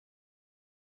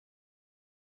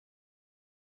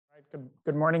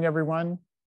Good morning, everyone.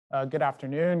 Good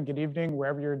afternoon, good evening,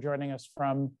 wherever you're joining us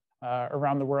from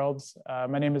around the world.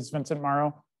 My name is Vincent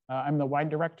Morrow. I'm the wine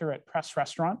director at Press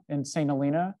Restaurant in St.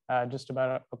 Helena, just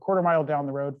about a quarter mile down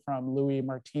the road from Louis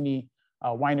Martini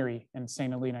Winery in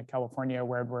St. Helena, California,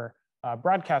 where we're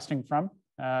broadcasting from.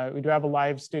 We do have a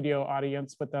live studio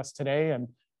audience with us today, and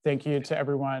thank you to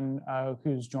everyone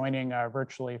who's joining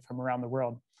virtually from around the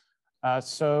world.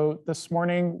 So this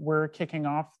morning, we're kicking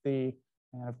off the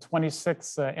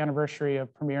 26th anniversary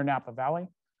of Premier Napa Valley.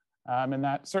 And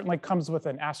that certainly comes with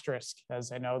an asterisk,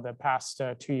 as I know the past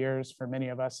 2 years for many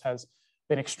of us has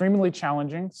been extremely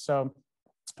challenging. So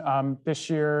this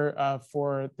year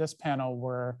for this panel,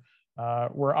 we're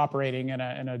operating in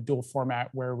a dual format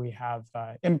where we have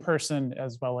in-person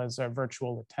as well as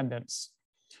virtual attendance.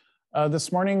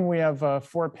 This morning, we have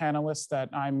 4 panelists that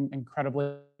I'm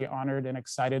incredibly honored and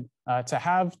excited to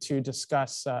have to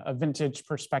discuss a vintage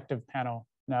perspective panel.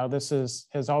 Now, this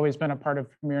has always been a part of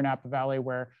Premier Napa Valley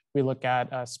where we look at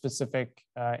a specific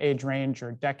age range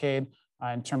or decade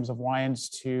in terms of wines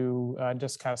to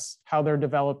discuss how they're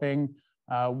developing,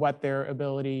 what their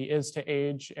ability is to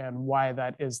age, and why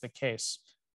that is the case.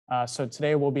 So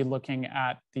today, we'll be looking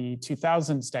at the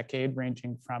 2000s decade,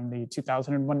 ranging from the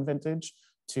 2001 vintage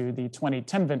to the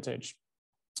 2010 vintage.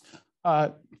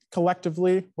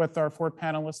 Collectively, with our 4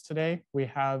 panelists today, we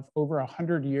have over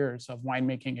 100 years of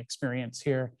winemaking experience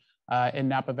here in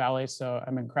Napa Valley. So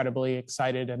I'm incredibly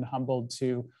excited and humbled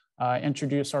to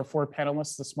introduce our 4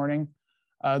 panelists this morning.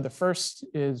 The first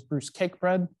is Bruce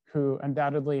Cakebread, who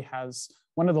undoubtedly has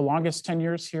one of the longest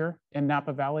tenures here in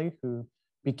Napa Valley, who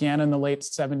began in the late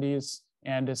 70s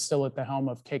and is still at the helm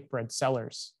of Cakebread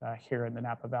Cellars here in the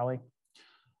Napa Valley.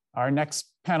 Our next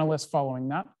panelist following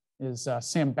that is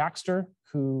Sam Baxter,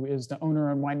 who is the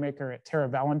owner and winemaker at Terra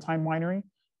Valentine Winery,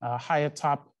 high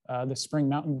atop the Spring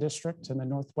Mountain District in the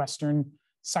northwestern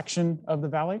section of the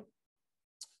valley.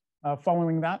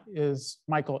 Following that is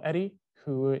Michael Eddy,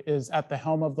 who is at the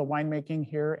helm of the winemaking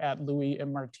here at Louis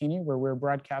and Martini, where we're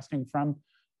broadcasting from,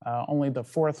 only the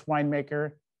 4th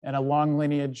winemaker in a long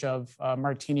lineage of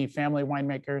Martini family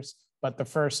winemakers, but the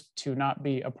first to not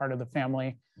be a part of the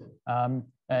family,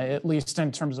 at least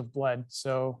in terms of blood.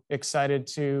 So excited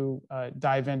to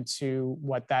dive into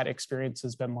what that experience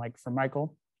has been like for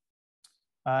Michael.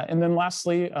 And then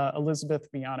lastly, Elizabeth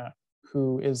Viana,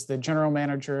 who is the general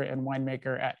manager and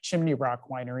winemaker at Chimney Rock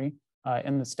Winery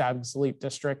in the Stag's Leap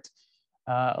District.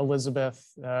 Elizabeth,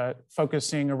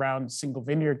 focusing around single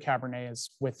vineyard Cabernets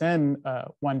within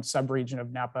one subregion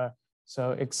of Napa.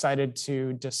 So excited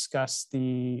to discuss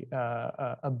the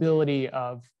ability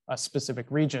of a specific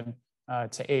region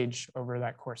to age over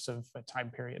that course of a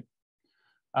time period.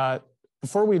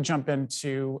 Before we jump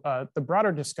into the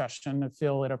broader discussion, I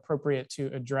feel it appropriate to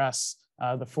address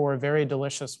the 4 very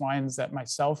delicious wines that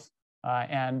myself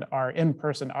and our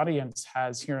in-person audience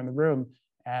has here in the room.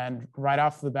 And right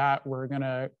off the bat, we're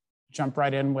gonna jump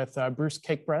right in with Bruce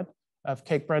Cakebread of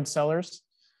Cakebread Cellars.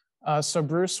 So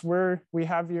Bruce, we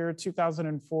have your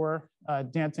 2004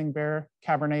 Dancing Bear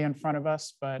Cabernet in front of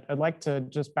us, but I'd like to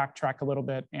just backtrack a little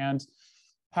bit and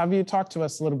have you talk to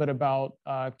us a little bit about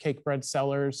Cakebread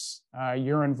Cellars,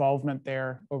 your involvement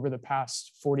there over the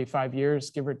past 45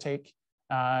 years, give or take,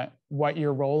 what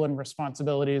your role and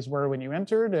responsibilities were when you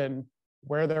entered and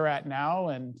where they're at now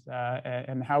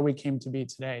and how we came to be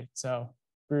today. So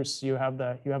Bruce, you have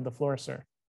the floor, sir.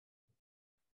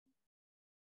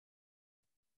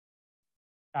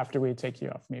 After we take you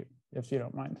off mute, if you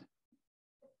don't mind.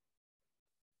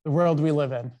 The world we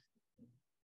live in.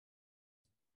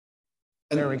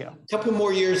 There we go. A couple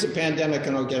more years of pandemic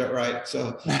and I'll get it right.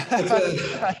 So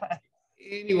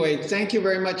anyway, thank you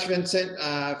very much, Vincent,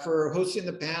 for hosting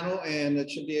the panel. And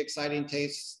it should be exciting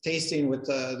tasting with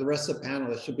the rest of the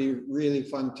panel. It should be really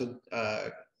fun to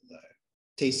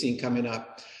tasting coming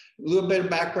up. A little bit of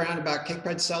background about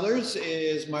Cakebread Cellars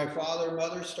is my father and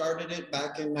mother started it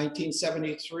back in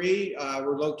 1973.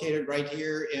 We're located right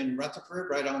here in Rutherford,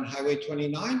 right on Highway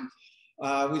 29.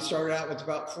 We started out with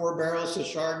about 4 barrels of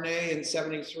Chardonnay in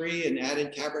 73 and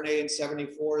added Cabernet in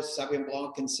 74, Sauvignon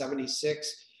Blanc in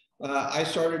 76. I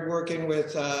started working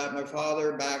with my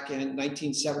father back in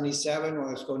 1977 when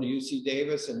I was going to UC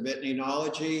Davis in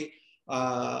vitinology.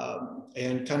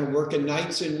 And kind of working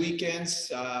nights and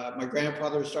weekends. My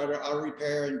grandfather started auto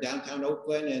repair in downtown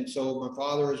Oakland, and so my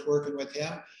father was working with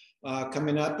him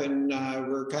coming up, and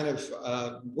we're kind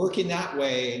of working that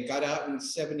way and got out in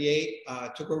 78,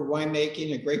 took over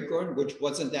winemaking and grape growing, which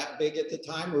wasn't that big at the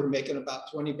time. We were making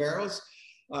about 20 barrels.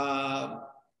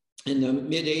 In the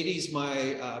mid 80s,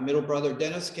 my middle brother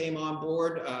Dennis came on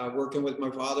board, working with my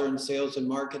father in sales and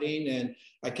marketing. And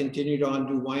I continued on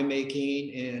to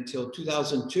winemaking until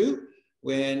 2002,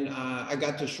 when I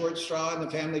got the short straw in the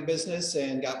family business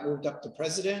and got moved up to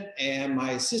president. And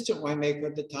my assistant winemaker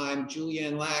at the time,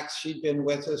 Julianne Lax, she'd been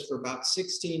with us for about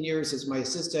 16 years as my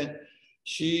assistant.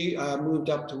 She moved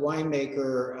up to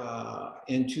winemaker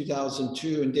in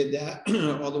 2002 and did that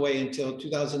all the way until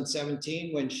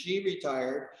 2017, when she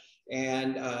retired.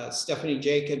 And Stephanie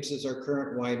Jacobs is our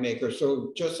current winemaker.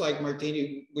 So just like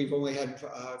Martini, we've only had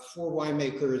 4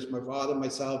 winemakers, my father,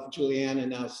 myself, Julianne, and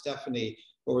now Stephanie,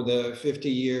 over the 50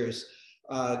 years.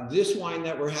 This wine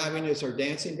that we're having is our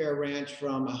Dancing Bear Ranch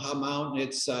from Ha Mountain.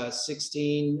 It's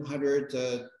 1,600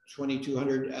 to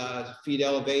 2,200 feet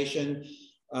elevation.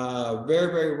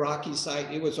 Very, very rocky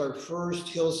site. It was our first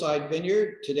hillside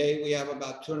vineyard. Today we have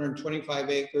about 225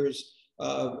 acres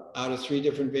out of 3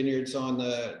 different vineyards on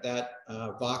that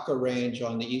Vaca range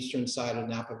on the eastern side of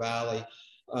Napa Valley.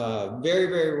 Very,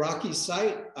 very rocky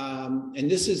site. And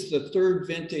this is the 3rd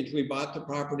vintage. We bought the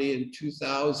property in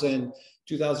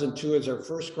 2002 as our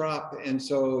first crop. And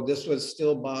so this was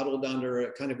still bottled under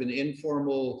a kind of an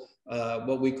informal,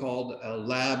 what we called a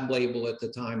lab label at the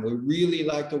time. We really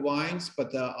liked the wines,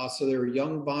 but also they were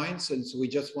young vines. And so we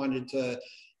just wanted to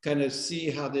kind of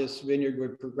see how this vineyard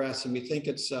would progress. And we think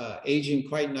it's aging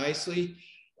quite nicely.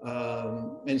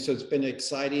 And so it's been an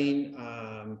exciting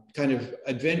kind of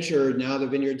adventure. Now the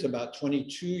vineyard's about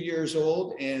 22 years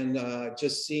old, and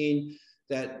just seeing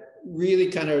that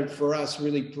really kind of, for us,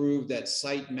 really proved that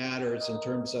site matters in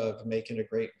terms of making a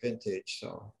great vintage.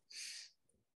 So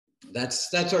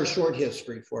that's our short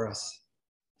history for us.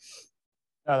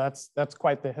 That's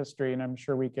quite the history, and I'm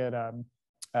sure we could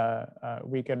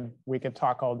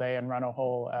talk all day and run a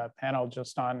whole panel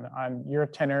just on your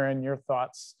tenure and your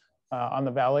thoughts on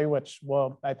the Valley, which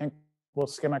I think we'll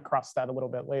skim across that a little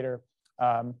bit later.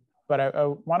 But I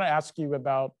want to ask you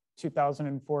about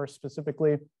 2004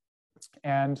 specifically,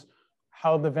 and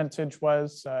how the vintage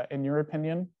was, in your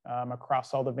opinion,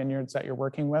 across all the vineyards that you're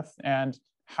working with, and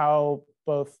how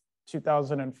both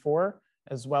 2004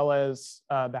 as well as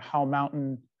the How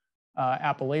Mountain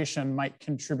appellation might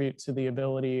contribute to the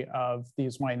ability of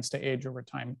these wines to age over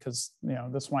time, because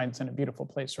this wine's in a beautiful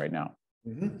place right now.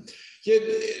 Mm-hmm.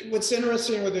 Yeah, what's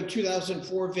interesting with the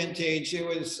 2004 vintage, it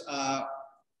was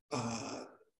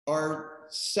our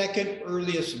second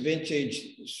earliest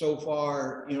vintage so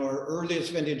far. Our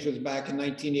earliest vintage was back in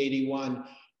 1981.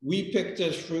 We picked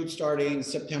this fruit starting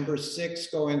September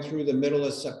 6th, going through the middle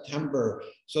of September.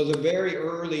 So the very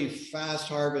early fast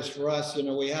harvest for us,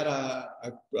 we had a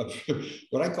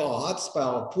what I call a hot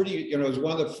spell, it was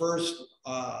one of the first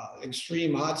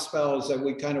extreme hot spells that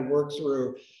we kind of worked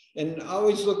through. And I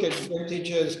always look at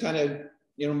vintages kind of,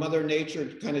 Mother Nature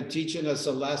kind of teaching us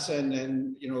a lesson,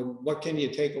 and, what can you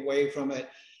take away from it?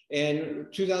 And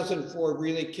 2004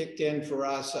 really kicked in for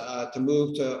us to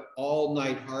move to all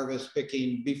night harvest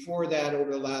picking. Before that,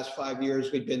 over the last 5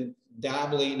 years, we'd been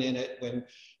dabbling in it when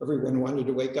everyone wanted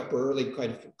to wake up early,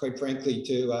 quite frankly,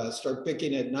 to start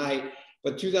picking at night.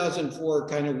 But 2004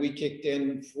 kind of, we kicked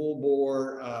in full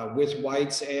bore with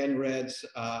whites and reds,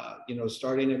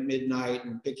 starting at midnight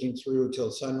and picking through till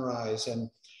sunrise.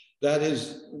 And that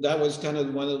was kind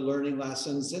of one of the learning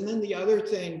lessons. And then the other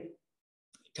thing,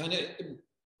 kind of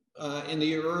in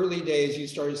the early days, you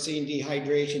started seeing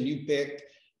dehydration. You picked,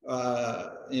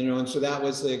 and so that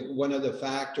was one of the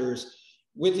factors.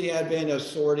 With the advent of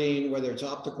sorting, whether it's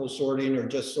optical sorting or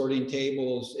just sorting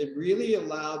tables, it really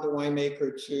allowed the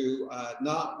winemaker to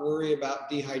not worry about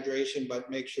dehydration, but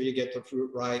make sure you get the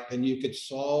fruit ripe. And you could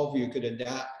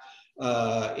adapt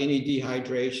any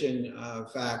dehydration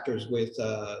factors with,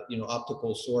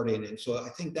 optical sorting. And so I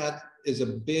think that is a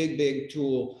big, big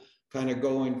tool kind of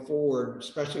going forward,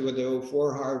 especially with the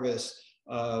 04 harvest,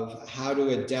 of how to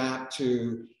adapt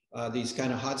to these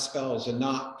kind of hot spells and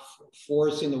not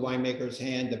forcing the winemaker's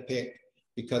hand to pick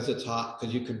because it's hot,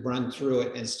 because you could run through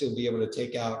it and still be able to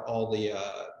take out all the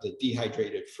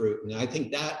dehydrated fruit. And I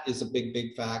think that is a big,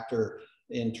 big factor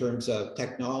in terms of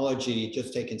technology,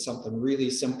 just taking something really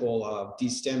simple of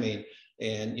destemming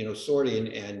and sorting.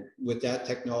 And with that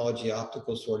technology,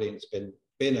 optical sorting has been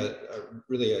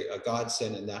really a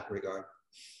godsend in that regard.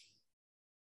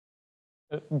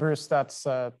 Bruce, that's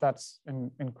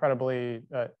incredibly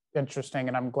interesting,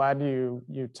 and I'm glad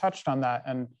you touched on that.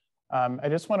 And I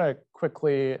just want to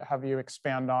quickly have you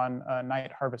expand on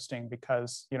night harvesting,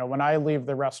 because when I leave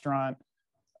the restaurant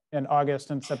in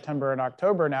August and September and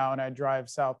October now, and I drive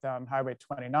south down Highway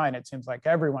 29, it seems like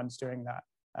everyone's doing that.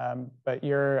 But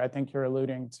I think you're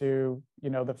alluding to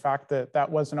the fact that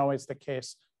wasn't always the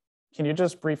case. Can you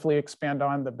just briefly expand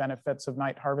on the benefits of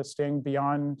night harvesting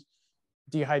beyond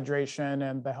dehydration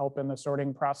and the help in the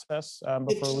sorting process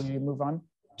before we move on?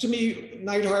 To me,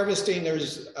 night harvesting,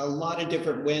 there's a lot of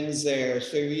different wins there.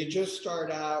 So you just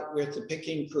start out with the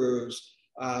picking crews.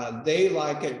 They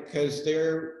like it because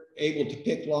they're able to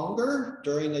pick longer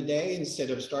during the day instead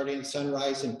of starting at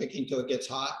sunrise and picking till it gets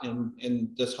hot. And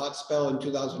in this hot spell in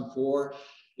 2004,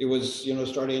 it was,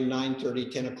 starting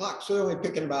 9:30, 10 o'clock. So they're only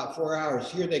picking about 4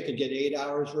 hours. Here they could get 8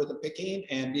 hours worth of picking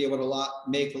and be able to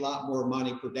make a lot more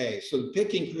money per day. So the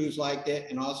picking crews liked it.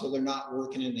 And also they're not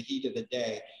working in the heat of the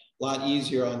day. A lot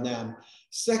easier on them.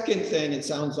 Second thing, it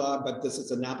sounds odd, but this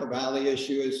is a Napa Valley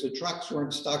issue, is the trucks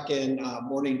weren't stuck in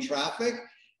morning traffic.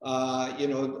 So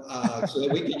that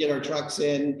we could get our trucks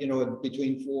in,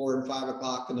 between 4 and 5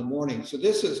 o'clock in the morning. So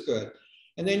this is good.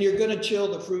 And then you're going to chill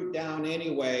the fruit down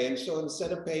anyway. And so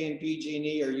instead of paying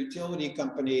PG&E or utility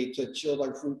company to chill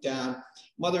our fruit down,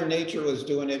 Mother Nature was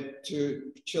doing it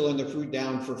to chilling the fruit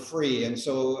down for free. And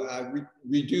so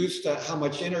reduced how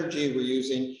much energy we're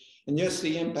using. And just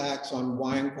the impacts on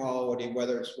wine quality,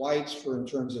 whether it's whites in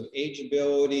terms of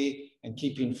ageability and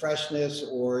keeping freshness,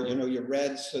 or your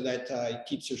reds, so that it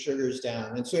keeps your sugars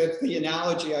down. And so it's the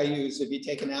analogy I use. If you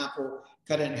take an apple,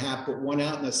 cut it in half, put one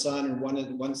out in the sun and one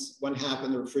half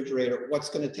in the refrigerator, what's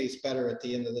going to taste better at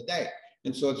the end of the day?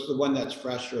 And so it's the one that's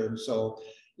fresher. And so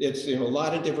it's a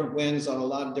lot of different wins on a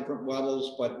lot of different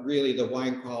levels, but really the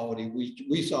wine quality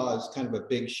we saw is kind of a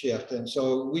big shift. And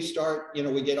so we start,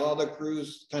 we get all the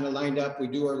crews kind of lined up. We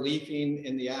do our leafing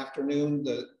in the afternoon,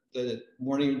 the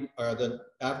morning or the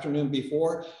afternoon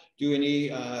before, do any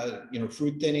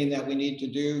fruit thinning that we need to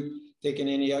do, taking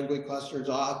any ugly clusters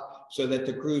off, so that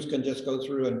the crews can just go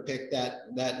through and pick that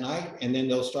night. And then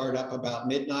they'll start up about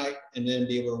midnight and then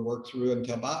be able to work through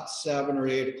until about 7 or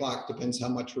 8 o'clock, depends how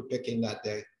much we're picking that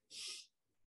day.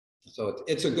 So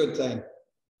it's a good thing.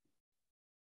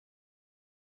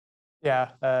 Yeah,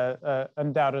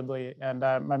 undoubtedly. And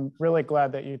I'm really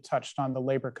glad that you touched on the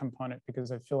labor component,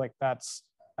 because I feel like that's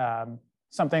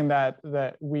something that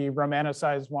we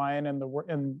romanticize wine and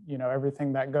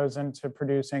everything that goes into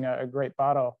producing a great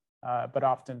bottle. But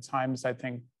oftentimes, I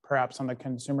think perhaps on the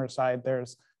consumer side,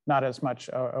 there's not as much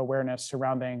awareness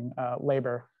surrounding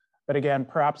labor. But again,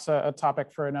 perhaps a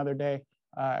topic for another day.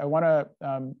 I want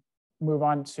to move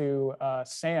on to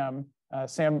Sam.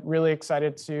 Sam, really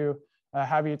excited to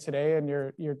have you today in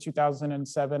your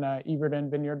 2007 Everton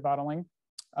Vineyard bottling.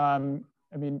 I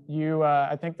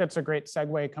think that's a great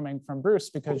segue coming from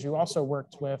Bruce, because you also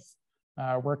worked with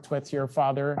your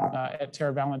father at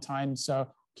Terra Valentine. So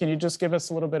can you just give us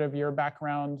a little bit of your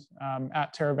background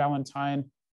at Terra Valentine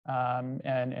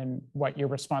and what your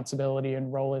responsibility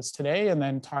and role is today, and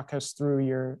then talk us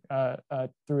through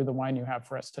through the wine you have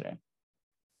for us today?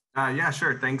 Yeah,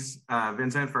 sure. Thanks,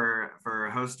 Vincent, for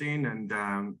hosting,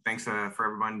 and thanks for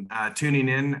everyone tuning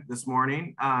in this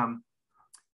morning.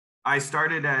 I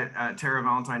started at Terra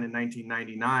Valentine in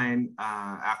 1999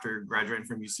 after graduating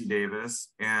from UC Davis.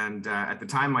 And at the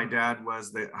time, my dad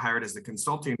was hired as the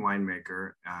consulting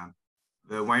winemaker.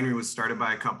 The winery was started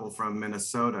by a couple from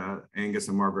Minnesota, Angus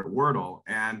and Margaret Wordle.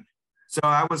 And so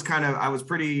I was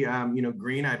pretty,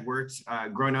 green. I'd worked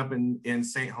growing up in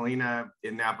St. Helena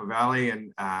in Napa Valley,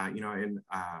 and,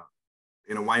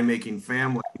 in a winemaking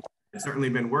family. I've certainly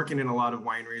been working in a lot of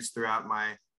wineries throughout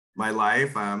my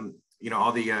life.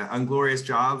 All the unglorious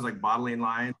jobs like bottling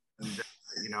lines,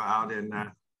 and, out in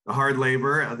the hard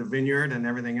labor of the vineyard and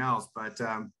everything else. But,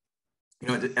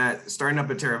 starting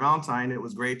up at Terra Valentine, it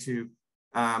was great to,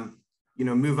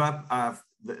 move up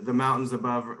the mountains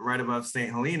right above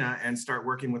St. Helena and start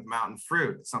working with mountain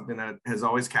fruit, something that has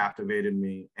always captivated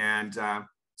me. And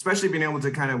especially being able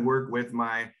to kind of work with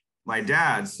my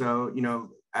dad. So,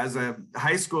 as a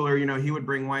high schooler, he would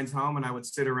bring wines home and I would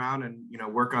sit around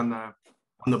and, work on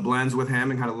the blends with him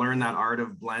and kind of learn that art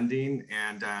of blending.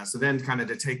 And so then kind of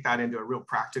to take that into a real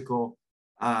practical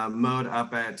mode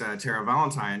up at Terra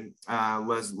Valentine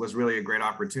was really a great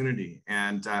opportunity.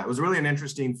 And it was really an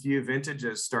interesting few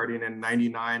vintages starting in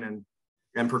 99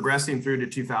 and progressing through to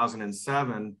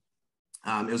 2007.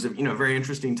 It was a very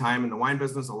interesting time in the wine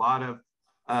business, a lot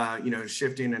of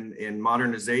shifting and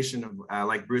modernization of,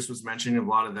 like Bruce was mentioning, of a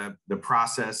lot of the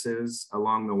processes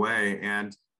along the way.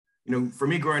 And for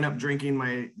me, growing up drinking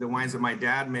the wines that my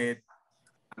dad made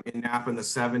in Napa in the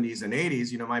 70s and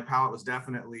 80s, my palate was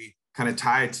definitely kind of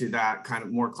tied to that kind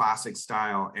of more classic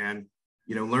style. And,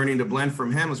 learning to blend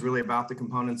from him was really about the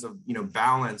components of,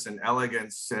 balance and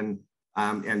elegance and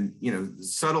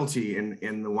subtlety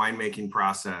in the winemaking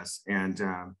process. And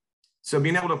so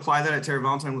being able to apply that at Terra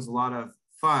Valentine was a lot of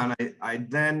fun. I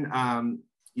then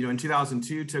in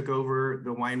 2002, took over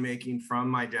the winemaking from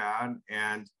my dad,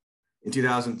 and in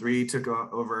 2003, took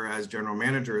over as general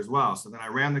manager as well. So then I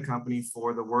ran the company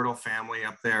for the Wordle family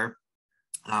up there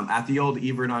at the old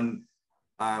Everton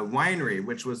winery,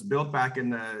 which was built back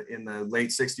in the late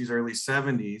 60s, early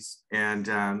 70s. And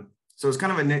so it's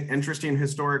kind of an interesting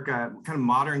historic, kind of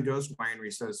modern ghost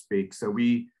winery, so to speak. So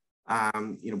we,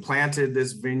 planted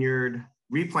this vineyard,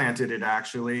 replanted it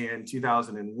actually in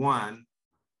 2001.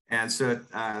 And so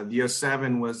the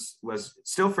 07 was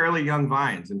still fairly young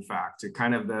vines, in fact, to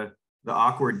kind of the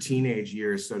awkward teenage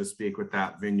years, so to speak, with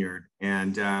that vineyard.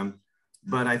 And,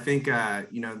 but I think,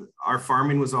 our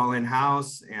farming was all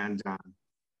in-house, and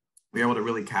we were able to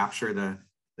really capture the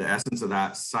essence of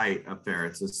that site up there.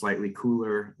 It's a slightly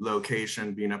cooler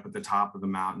location, being up at the top of the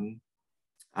mountain.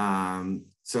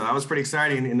 So that was pretty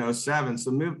exciting in 07.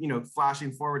 So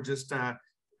flashing forward just,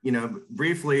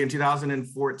 briefly in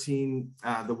 2014,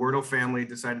 the Wordle family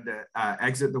decided to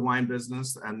exit the wine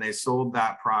business, and they sold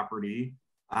that property.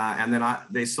 And then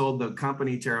they sold the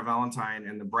company, Terra Valentine,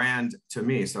 and the brand to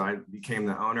me. So I became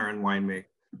the owner and winemaker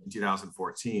in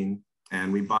 2014.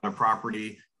 And we bought a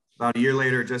property about a year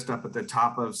later, just up at the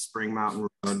top of Spring Mountain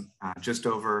Road, just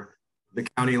over the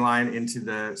county line into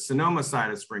the Sonoma side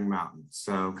of Spring Mountain.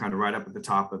 So kind of right up at the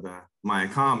top of the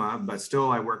Mayakama, but still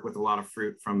I work with a lot of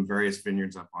fruit from various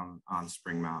vineyards up on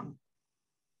Spring Mountain.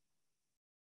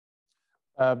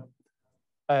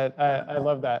 I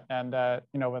love that. And,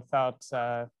 without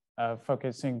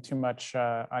focusing too much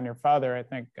on your father, I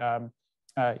think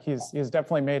he's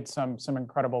definitely made some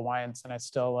incredible wines. And I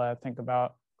still think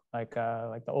about like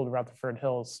the old Rutherford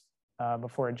Hills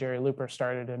before Jerry Looper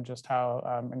started, and just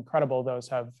how incredible those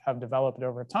have developed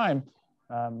over time.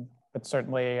 But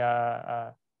certainly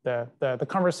the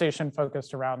conversation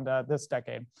focused around this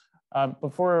decade.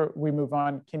 Before we move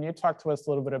on, can you talk to us a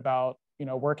little bit about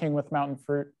working with mountain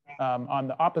fruit on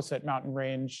the opposite mountain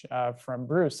range from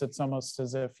Bruce? It's almost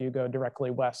as if you go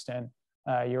directly west and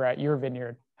you're at your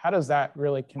vineyard. How does that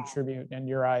really contribute in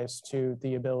your eyes to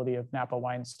the ability of Napa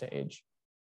wines to age?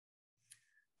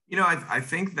 I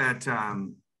think that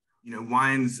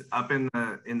wines up in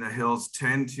the hills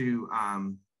tend to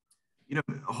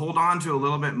hold on to a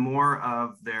little bit more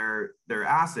of their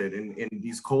acid in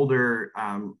these colder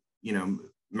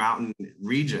mountain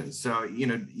regions. So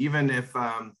even if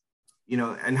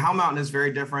and Howell Mountain is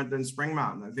very different than Spring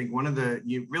Mountain. I think one of the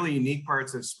really unique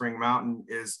parts of Spring Mountain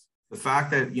is the fact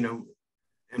that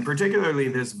and particularly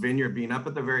this vineyard being up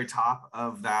at the very top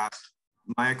of that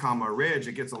Mayakama Ridge,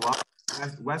 it gets a lot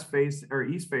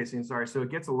east facing, sorry. So it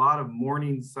gets a lot of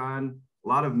morning sun, a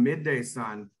lot of midday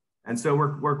sun. And so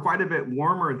we're quite a bit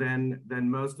warmer than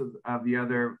most of the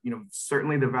other,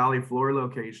 certainly the valley floor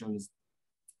locations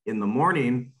in the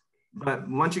morning. But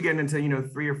once you get into,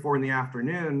 3 or 4 in the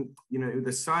afternoon,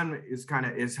 the sun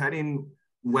is heading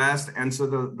west. And so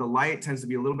the light tends to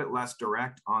be a little bit less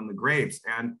direct on the grapes.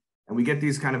 And we get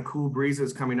these kind of cool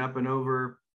breezes coming up and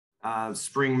over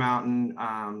Spring Mountain,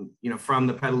 from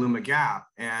the Petaluma Gap.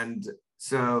 And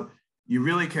so you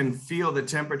really can feel the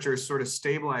temperatures sort of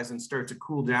stabilize and start to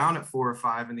cool down at 4 or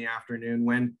 5 in the afternoon,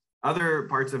 when other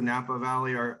parts of Napa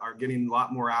Valley are getting a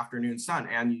lot more afternoon sun,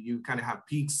 and you kind of have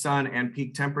peak sun and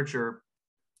peak temperature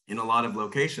in a lot of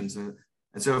locations. And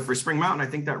so for Spring Mountain, I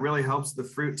think that really helps the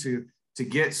fruit to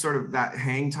get sort of that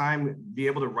hang time, be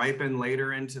able to ripen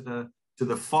later into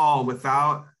the fall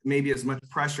without maybe as much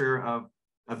pressure of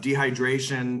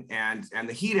dehydration and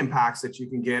the heat impacts that you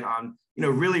can get on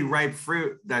really ripe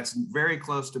fruit that's very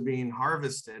close to being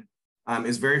harvested,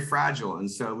 is very fragile. And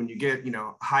so when you get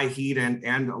high heat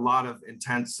and a lot of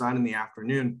intense sun in the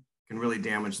afternoon, can really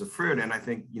damage the fruit. And I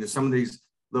think some of these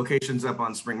locations up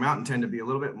on Spring Mountain tend to be a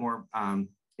little bit more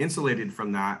insulated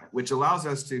from that, which allows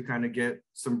us to kind of get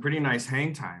some pretty nice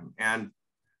hang time. And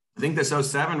I think this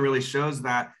 07 really shows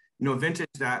that vintage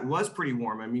that was pretty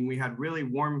warm. I mean, we had really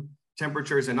warm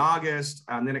temperatures in August,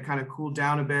 and then it kind of cooled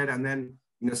down a bit, and then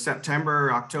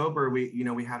September, October,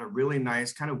 we had a really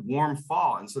nice kind of warm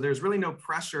fall. And so there's really no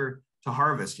pressure to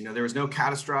harvest. There was no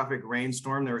catastrophic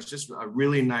rainstorm. There was just a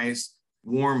really nice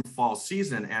warm fall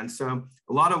season. And so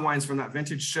a lot of wines from that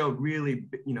vintage showed really,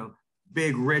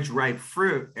 big, rich, ripe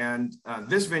fruit. And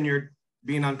this vineyard,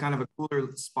 being on kind of a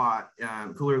cooler spot,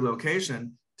 cooler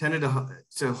location, tended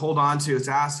to hold on to its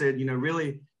acid.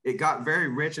 Really, it got very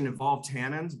rich and evolved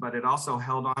tannins, but it also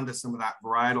held on to some of that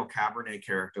varietal Cabernet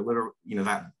character,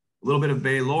 that little bit of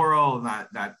bay laurel,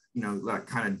 that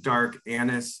kind of dark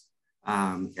anise.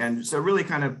 And so really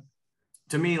kind of,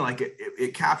 to me, like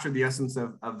it captured the essence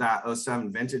of that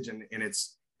 07 vintage and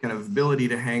its kind of ability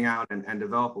to hang out and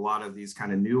develop a lot of these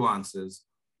kind of nuances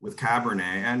with Cabernet.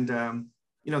 And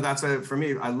you know, for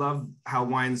me, I love how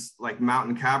wines like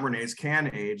mountain Cabernets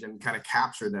can age and kind of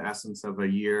capture the essence of a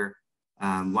year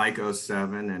like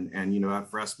 '07. And, you know,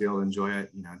 for us to be able to enjoy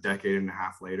it, you know, a decade and a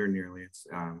half later, nearly, it's,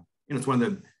 you know, it's one of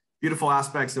the beautiful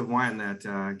aspects of wine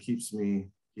that keeps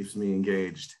me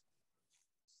engaged.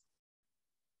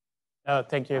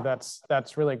 Thank you.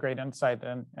 That's really great insight.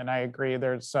 And I agree.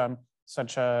 There's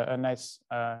such a nice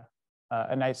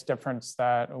difference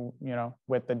that, you know,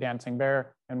 with the Dancing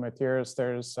Bear and with yours,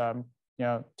 there's, you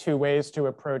know, two ways to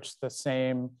approach the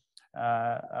same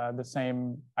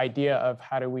idea of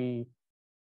how do we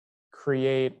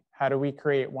create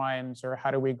wines, or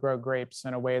how do we grow grapes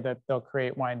in a way that they'll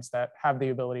create wines that have the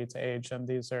ability to age. And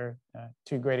these are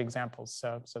two great examples.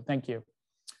 So thank you.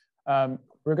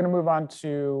 We're going to move on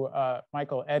to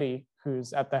Michael Eddy,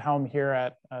 who's at the helm here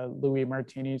at Louis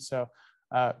Martini. So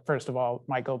first of all,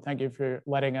 Michael, thank you for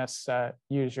letting us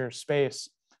use your space.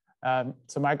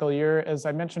 So Michael, you're, as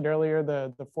I mentioned earlier,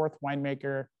 the fourth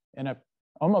winemaker in a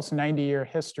almost 90-year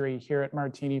history here at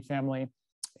Martini family,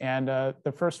 and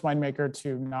the first winemaker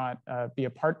to not be a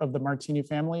part of the Martini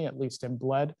family, at least in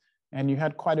blood. And you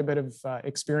had quite a bit of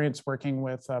experience working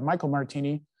with Michael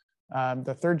Martini,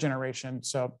 the third generation.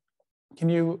 So can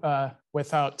you,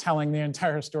 without telling the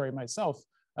entire story myself,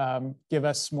 give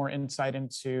us more insight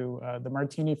into the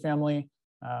Martini family,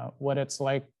 what it's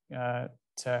like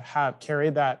to carry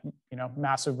that, you know,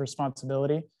 massive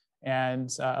responsibility,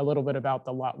 and a little bit about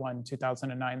the Lot 1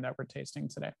 2009 that we're tasting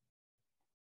today.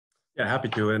 Yeah, happy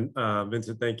to. And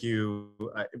Vincent, thank you.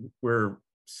 We're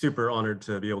super honored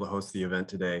to be able to host the event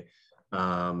today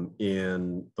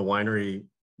in the winery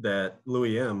that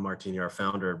Louis M. Martini, our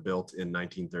founder, built in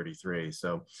 1933.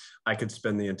 So I could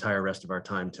spend the entire rest of our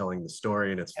time telling the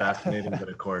story, and it's fascinating, but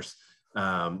of course,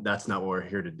 that's not what we're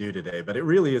here to do today. But it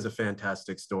really is a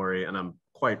fantastic story, and I'm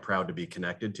quite proud to be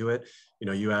connected to it. You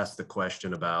know, you asked the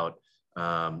question about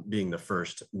being the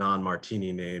first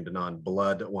non-Martini named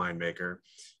non-blood winemaker.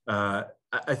 I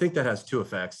think that has two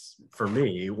effects for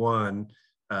me. One,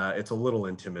 it's a little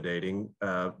intimidating,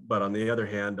 but on the other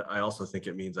hand, I also think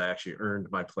it means I actually earned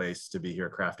my place to be here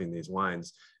crafting these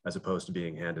wines as opposed to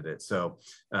being handed it. So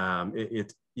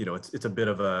you know, it's a bit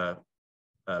of a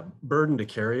burden to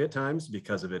carry at times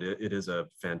because of it. It is a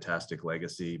fantastic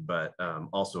legacy, but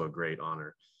also a great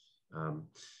honor.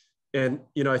 And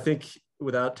you know, I think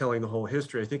without telling the whole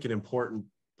history, I think an important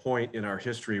point in our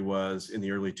history was in the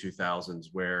early 2000s,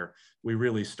 where we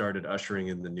really started ushering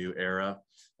in the new era,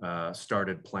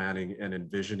 started planning and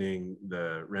envisioning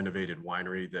the renovated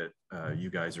winery that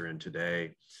you guys are in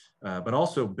today, but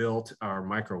also built our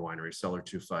micro winery, Cellar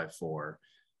 254,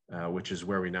 which is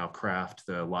where we now craft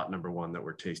the lot number 1 that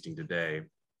we're tasting today.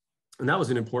 And that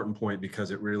was an important point because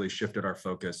it really shifted our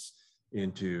focus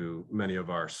into many of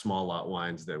our small lot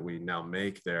wines that we now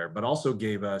make there, but also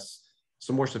gave us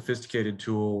some more sophisticated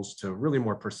tools to really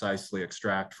more precisely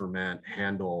extract, ferment,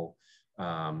 handle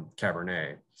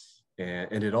Cabernet.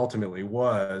 And it ultimately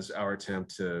was our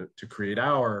attempt to create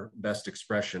our best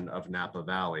expression of Napa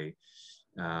Valley.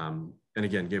 And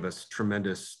again, gave us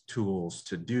tremendous tools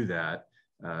to do that,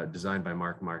 designed by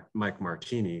Mike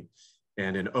Martini.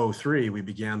 And in '03, we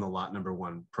began the lot number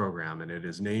 1 program, and it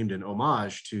is named in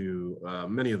homage to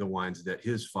many of the wines that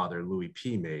his father, Louis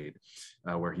P. made,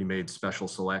 where he made special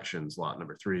selections, lot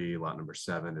number 3, lot number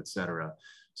 7, et cetera.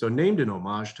 So named in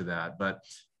homage to that. But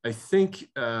I think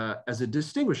as a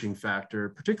distinguishing factor,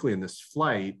 particularly in this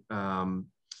flight,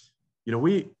 you know,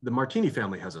 the Martini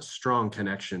family has a strong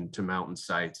connection to mountain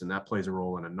sites, and that plays a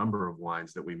role in a number of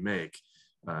wines that we make.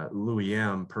 Louis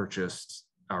M. purchased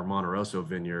our Monte Rosso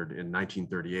vineyard in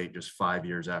 1938, just 5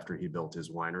 years after he built his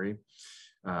winery,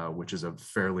 which is a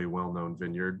fairly well-known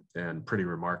vineyard and pretty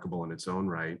remarkable in its own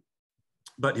right.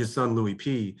 But his son, Louis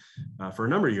P., for a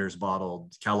number of years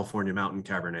bottled California Mountain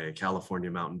Cabernet,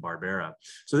 California Mountain Barbera.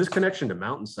 So this connection to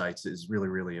mountain sites is really,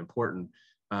 really important.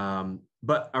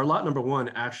 But our lot number 1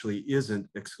 actually isn't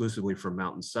exclusively from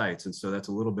mountain sites. And so that's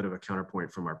a little bit of a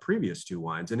counterpoint from our previous 2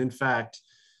 wines. And in fact,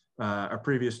 our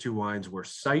previous 2 wines were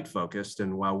site-focused,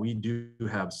 and while we do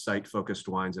have site-focused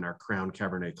wines in our Crown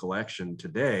Cabernet collection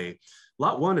today,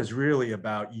 Lot 1 is really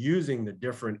about using the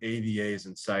different AVAs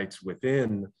and sites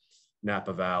within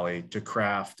Napa Valley to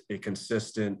craft a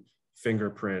consistent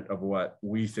fingerprint of what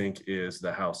we think is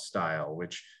the house style,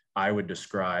 which I would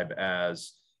describe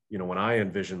as, you know, when I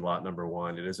envision lot number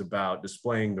 1, it is about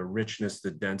displaying the richness, the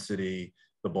density,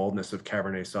 the boldness of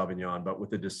Cabernet Sauvignon, but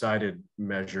with a decided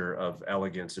measure of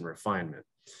elegance and refinement.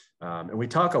 And we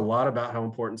talk a lot about how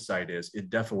important site is.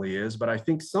 It definitely is, but I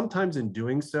think sometimes in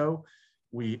doing so,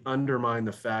 we undermine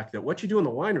the fact that what you do in the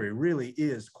winery really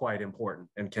is quite important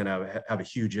and can have a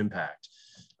huge impact.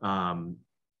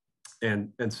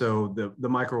 And so the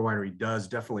micro winery does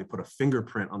definitely put a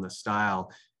fingerprint on the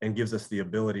style and gives us the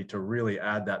ability to really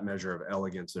add that measure of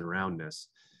elegance and roundness.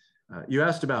 You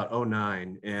asked about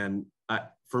 '09, and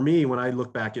for me, when I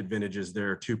look back at vintages, there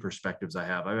are two perspectives I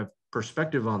have. I have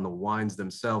perspective on the wines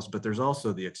themselves, but there's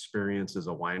also the experience as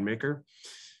a winemaker.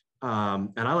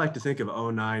 And I like to think of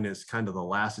 '09 as kind of the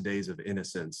last days of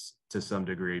innocence to some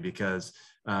degree, because,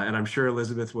 and I'm sure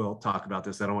Elizabeth will talk about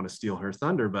this, I don't want to steal her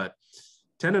thunder, but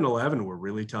 10 and 11 were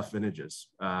really tough vintages.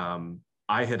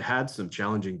 I had some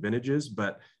challenging vintages,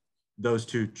 but those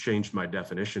two changed my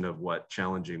definition of what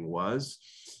challenging was.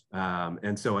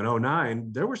 And so in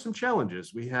 '09, there were some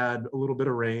challenges. We had a little bit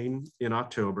of rain in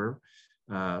October,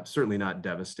 certainly not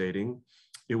devastating.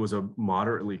 It was a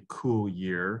moderately cool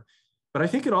year, but I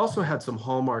think it also had some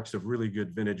hallmarks of really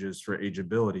good vintages for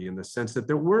ageability, in the sense that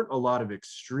there weren't a lot of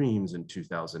extremes in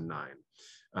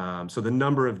 2009. So the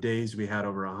number of days we had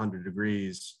over 100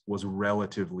 degrees was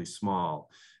relatively small.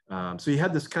 So you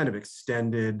had this kind of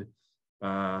extended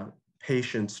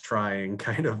patience trying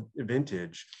kind of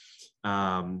vintage.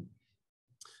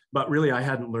 But really, I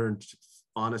hadn't learned,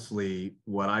 honestly,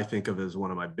 what I think of as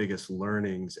one of my biggest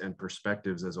learnings and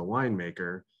perspectives as a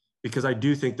winemaker, because I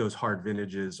do think those hard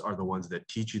vintages are the ones that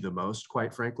teach you the most,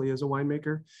 quite frankly, as a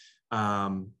winemaker.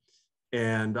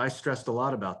 And I stressed a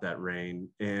lot about that rain.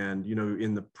 And, you know,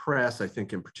 in the press, I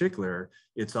think in particular,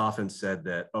 it's often said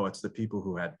that, oh, it's the people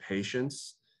who had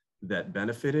patience that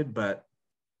benefited. But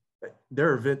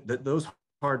those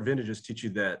hard vintages teach you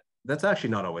that that's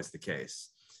actually not always the case.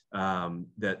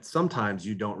 That sometimes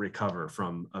you don't recover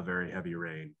from a very heavy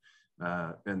rain.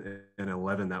 And in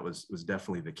 11, that was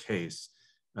definitely the case.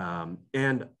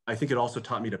 And I think it also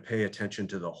taught me to pay attention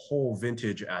to the whole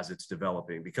vintage as it's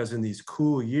developing, because in these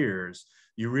cool years,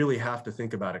 you really have to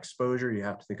think about exposure, you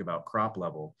have to think about crop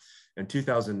level. And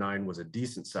 2009 was a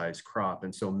decent sized crop.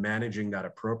 And so managing that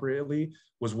appropriately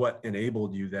was what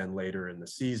enabled you then later in the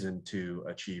season to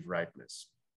achieve ripeness.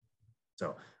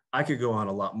 So I could go on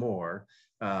a lot more,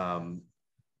 but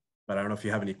I don't know if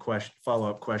you have any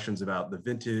follow-up questions about the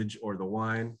vintage or the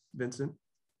wine, Vincent?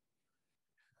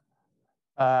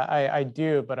 I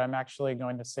do, but I'm actually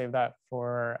going to save that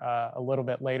for a little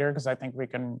bit later, because I think we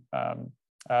can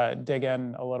dig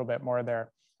in a little bit more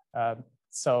there.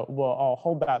 So I'll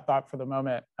hold that thought for the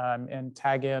moment and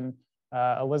tag in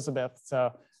Elizabeth.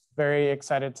 So very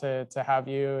excited to have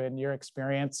you and your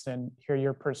experience and hear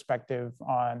your perspective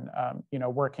on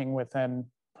working within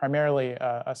primarily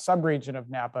a subregion of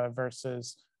Napa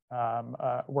versus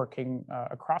working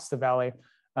across the valley.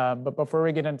 But before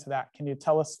we get into that, can you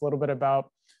tell us a little bit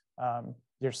about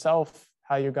yourself,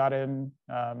 how you got in,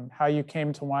 how you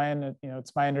came to wine?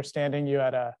 It's my understanding you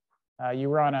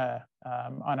were on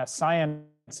a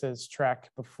sciences track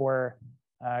before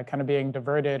kind of being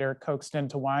diverted or coaxed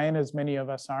into wine, as many of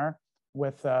us are,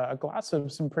 with a glass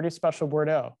of some pretty special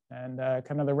Bordeaux, and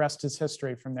kind of the rest is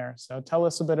history from there. So tell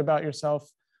us a bit about yourself,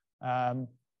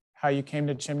 how you came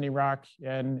to Chimney Rock,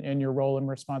 and your role and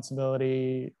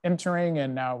responsibility entering,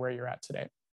 and now where you're at today.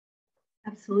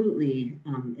 Absolutely.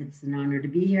 It's an honor to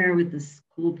be here with this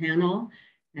cool panel,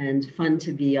 and fun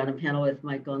to be on a panel with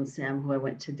Michael and Sam, who I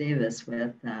went to Davis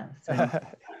with. So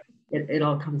it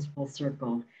all comes full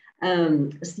circle.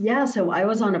 So I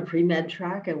was on a pre-med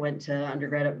track. I went to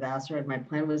undergrad at Vassar, and my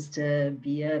plan was to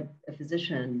be a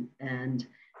physician, and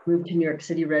moved to New York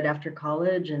City right after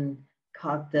college and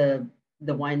caught the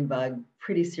wine bug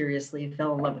pretty seriously,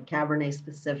 fell in love with Cabernet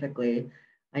specifically.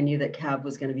 I knew that Cab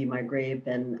was going to be my grape,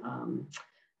 and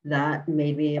that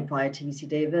made me apply to UC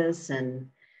Davis and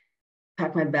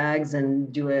pack my bags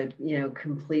and do a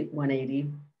complete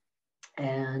 180.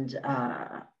 And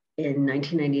in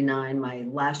 1999, my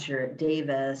last year at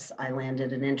Davis, I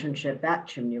landed an internship at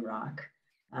Chimney Rock.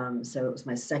 So it was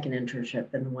my second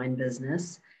internship in the wine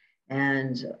business.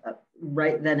 And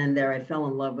right then and there, I fell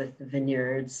in love with the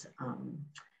vineyards.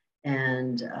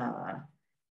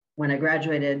 When I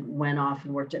graduated, went off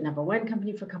and worked at Napa Wine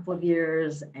Company for a couple of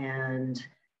years. And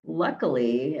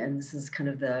luckily, and this is kind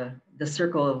of the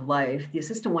circle of life, the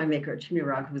assistant winemaker at Chimney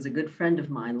Rock, who was a good friend of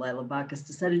mine, Lila Bacchus,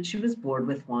 decided she was bored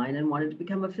with wine and wanted to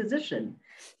become a physician.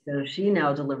 So she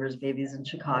now delivers babies in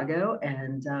Chicago.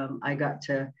 And I got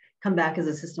to come back as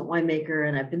assistant winemaker,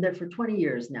 and I've been there for 20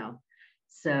 years now.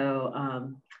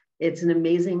 So it's an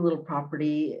amazing little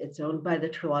property. It's owned by the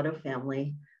Trelato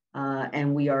family.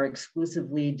 And we are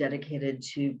exclusively dedicated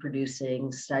to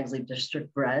producing Stag's Leap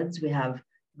District breads. We have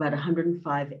about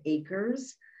 105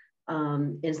 acres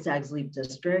in Stag's Leap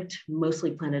District,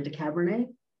 mostly planted to Cabernet.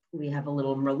 We have a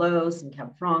little Merlot, some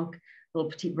Cab Franc, a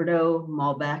little Petit Verdot,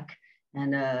 Malbec,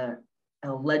 and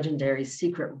a legendary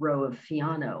secret row of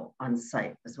Fiano on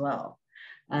site as well.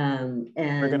 And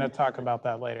we're going to talk about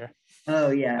that later.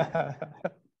 Oh yeah.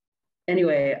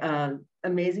 Anyway,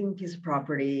 amazing piece of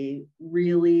property,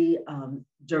 really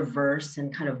diverse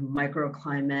in kind of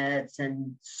microclimates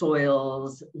and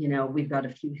soils. You know, we've got a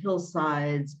few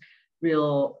hillsides,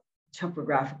 real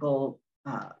topographical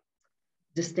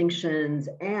distinctions,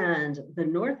 and the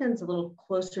north end's a little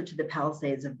closer to the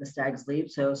Palisades of the Stag's Leap,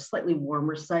 so slightly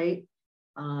warmer site.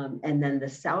 And then the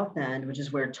south end, which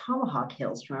is where Tomahawk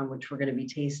hails from, which we're going to be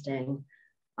tasting,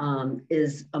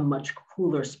 is a much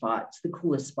cooler spot. It's the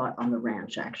coolest spot on the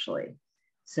ranch, actually.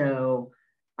 So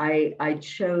I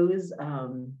chose a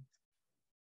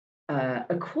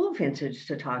cool vintage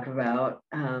to talk about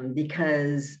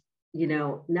because, you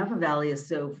know, Napa Valley is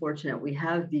so fortunate. We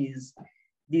have these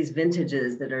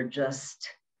vintages that are just,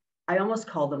 I almost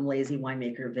call them lazy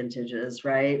winemaker vintages,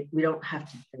 right? We don't have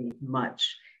to think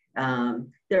much.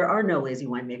 There are no lazy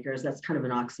winemakers. That's kind of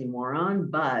an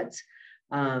oxymoron, but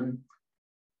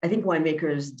I think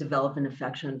winemakers develop an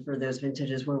affection for those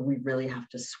vintages where we really have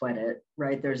to sweat it,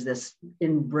 right? There's this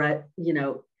ingrained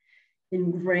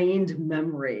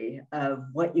memory of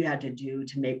what you had to do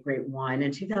to make great wine.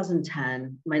 In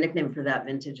 2010, my nickname for that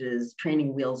vintage is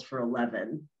Training Wheels for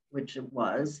 11, which it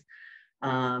was.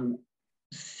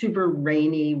 Super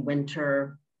rainy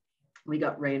winter. We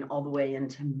got rain all the way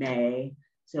into May.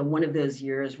 So one of those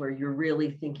years where you're really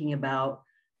thinking about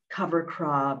cover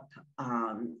crop,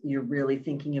 you're really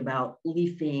thinking about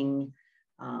leafing,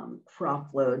 crop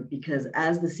load, because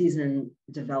as the season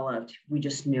developed, we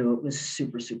just knew it was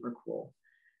super, super cool.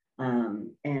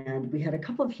 And we had a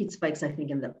couple of heat spikes, I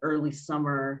think, in the early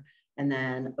summer, and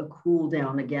then a cool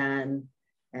down again.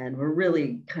 And we're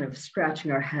really kind of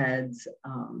scratching our heads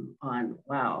on,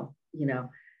 wow, you know.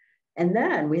 And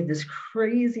then we had this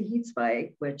crazy heat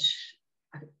spike, which,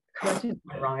 correct me if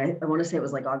I'm wrong, I want to say it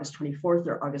was like August 24th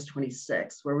or August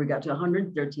 26th, where we got to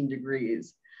 113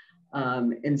 degrees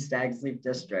in Stag's Leap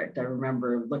District. I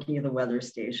remember looking at the weather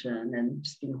station and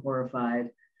just being horrified.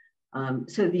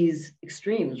 So these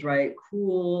extremes, right?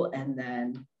 Cool and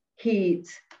then heat.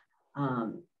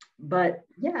 But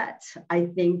yet, I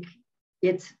think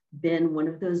it's been one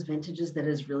of those vintages that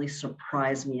has really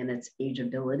surprised me in its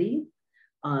ageability.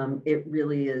 It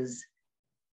really is,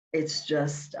 it's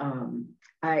just,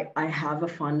 I have a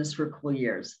fondness for cool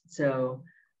years. So,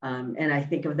 and I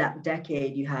think of that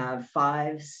decade, you have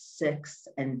 5, 6,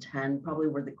 and 10 probably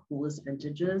were the coolest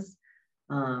vintages.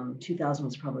 2000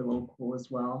 was probably a little cool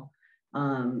as well.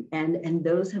 And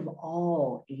those have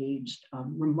all aged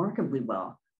remarkably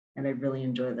well, and I really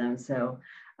enjoy them. So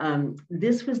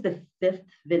this was the 5th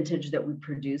vintage that we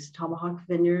produced, Tomahawk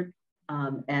Vineyard.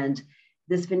 And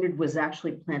this vineyard was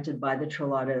actually planted by the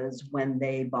Trelatos when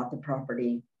they bought the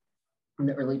property in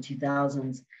the early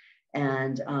 2000s.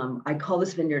 And I call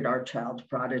this vineyard our child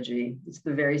prodigy. It's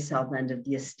the very south end of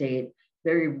the estate,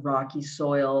 very rocky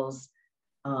soils,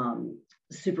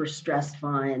 super stressed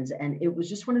vines. And it was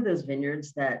just one of those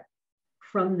vineyards that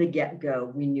from the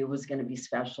get-go, we knew was going to be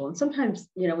special. And sometimes,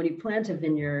 you know, when you plant a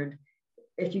vineyard,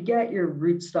 if you get your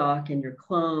rootstock and your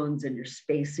clones and your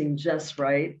spacing just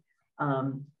right,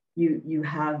 you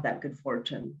have that good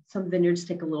fortune. Some vineyards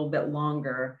take a little bit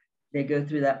longer. They go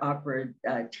through that awkward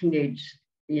teenage,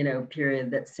 you know,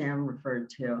 period that Sam referred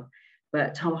to.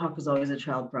 But Tomahawk was always a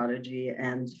child prodigy,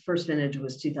 and first vintage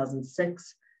was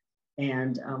 2006.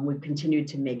 And we've continued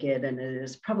to make it, and it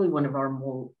is probably one of our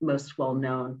most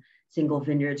well-known single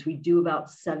vineyards. We do about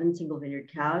 7 single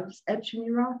vineyard cabs at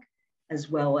Chimney Rock, as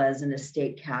well as an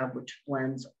estate cab, which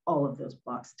blends all of those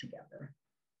blocks together.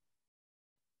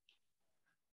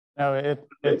 No,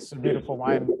 it's a beautiful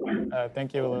wine.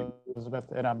 Thank you,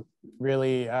 Elizabeth. And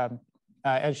really,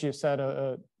 as you said,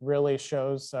 really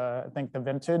shows, I think, the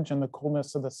vintage and the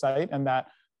coolness of the site, and that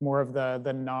more of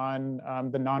the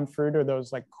non-fruit or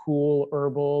those like cool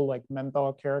herbal, like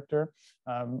menthol character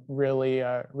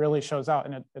really shows out,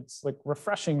 and it's like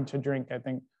refreshing to drink, I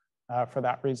think, for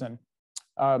that reason.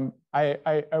 I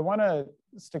want to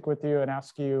stick with you and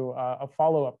ask you a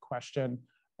follow-up question.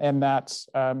 And that's,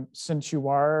 since you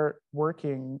are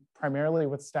working primarily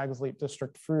with Stag's Leap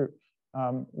District fruit,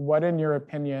 what, in your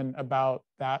opinion, about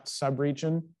that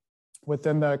subregion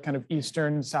within the kind of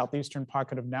eastern, southeastern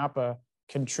pocket of Napa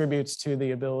contributes to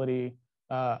the ability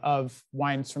of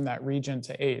wines from that region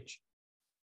to age?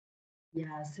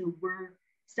 Yeah, so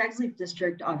Stag's Leap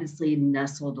District, obviously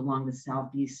nestled along the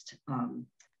southeast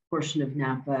portion of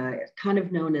Napa, kind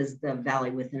of known as the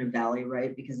valley within a valley,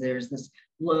 right? Because there's this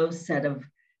low set of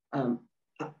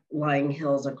lying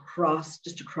hills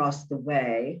just across the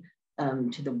way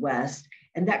to the west.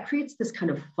 And that creates this kind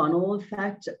of funnel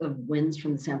effect of winds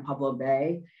from the San Pablo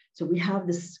Bay. So we have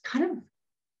this kind of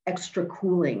extra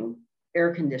cooling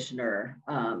air conditioner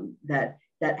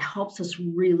that helps us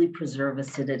really preserve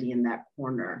acidity in that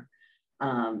corner.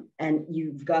 And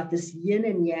you've got this yin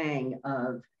and yang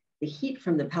of the heat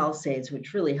from the Palisades,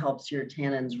 which really helps your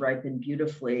tannins ripen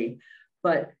beautifully,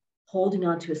 but holding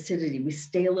on to acidity. We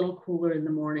stay a little cooler in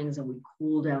the mornings and we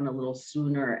cool down a little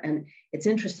sooner. And it's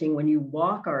interesting, when you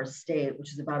walk our estate,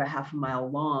 which is about a half a mile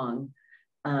long,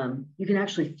 you can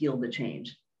actually feel the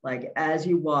change. Like as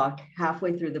you walk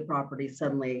halfway through the property,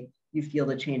 suddenly you feel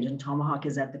the change, and Tomahawk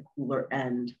is at the cooler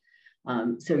end.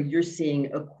 So you're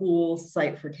seeing a cool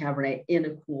site for Cabernet in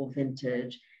a cool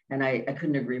vintage. And I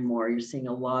couldn't agree more. You're seeing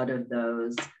a lot of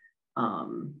those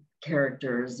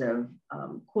characters of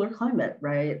cooler climate,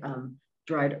 right?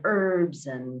 Dried herbs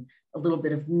and a little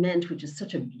bit of mint, which is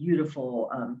such a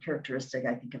beautiful characteristic,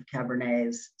 I think, of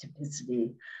Cabernet's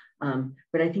typicity.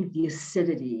 But I think the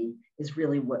acidity is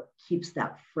really what keeps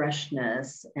that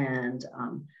freshness. And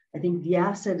I think the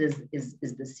acid is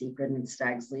the secret in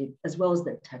Stag's Leap, as well as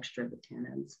the texture of the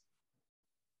tannins.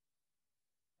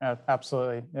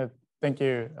 Absolutely. Thank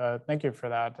you. Thank you for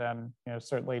that. And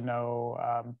certainly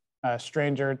no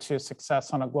stranger to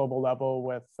success on a global level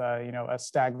with a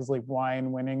Stag's Leap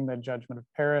wine winning the Judgment of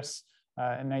Paris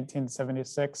in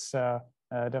 1976.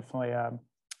 Definitely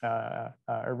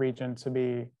a region to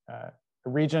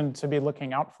be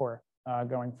looking out for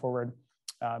going forward,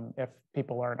 if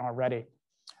people aren't already.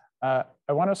 I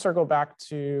want to circle back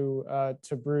to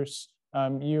Bruce.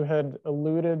 You had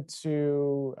alluded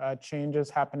to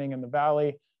changes happening in the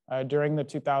Valley during the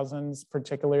 2000s,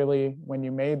 particularly when you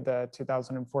made the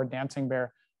 2004 Dancing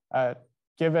Bear.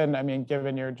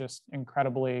 Given your just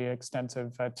incredibly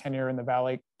extensive tenure in the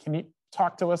Valley, can you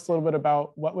talk to us a little bit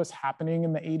about what was happening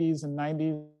in the 80s and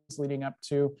 90s leading up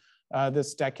to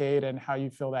this decade, and how you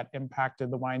feel that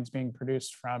impacted the wines being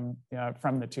produced from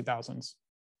the 2000s?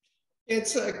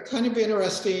 It's kind of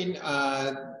interesting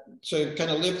to kind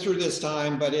of live through this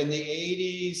time, but in the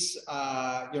 80s,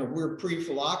 we're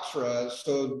pre-phylloxera,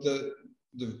 so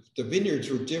the vineyards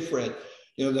were different.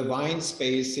 The vine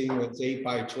spacing was 8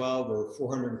 by 12 or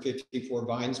 454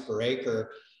 vines per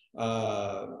acre.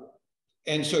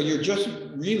 And so you're just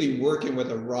really working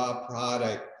with a raw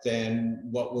product than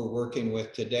what we're working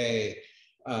with today,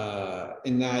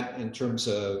 in terms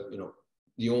of,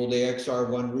 the old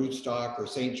AXR1 rootstock or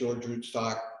St. George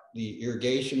rootstock. The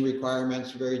irrigation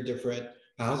requirements are very different.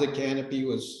 How the canopy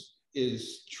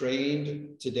is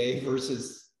trained today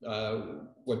versus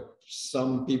what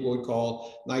some people would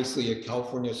call nicely a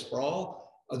California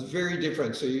sprawl, is very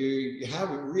different. So you have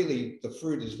really, the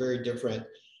fruit is very different.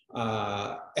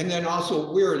 And then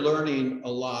also we're learning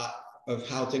a lot of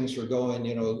how things are going.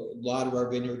 A lot of our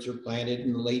vineyards are planted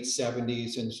in the late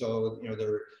 70s. And so,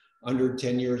 they're under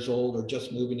 10 years old or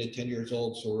just moving to 10 years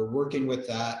old. So we're working with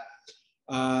that.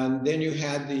 Then you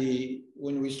had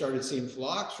when we started seeing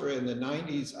phylloxera in the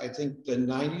 90s, I think the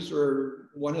 90s were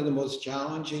one of the most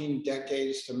challenging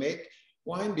decades to make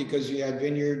wine, because you had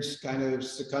vineyards kind of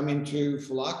succumbing to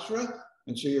phylloxera.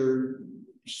 And so you're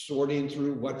sorting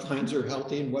through what vines are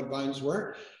healthy and what vines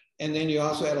weren't. And then you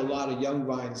also had a lot of young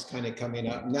vines kind of coming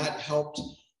up, and that helped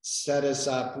set us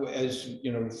up, as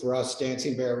for us,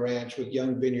 Dancing Bear Ranch, with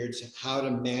young vineyards, how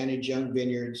to manage young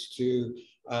vineyards to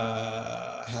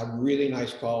have really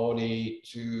nice quality,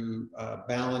 to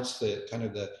balance the kind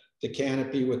of the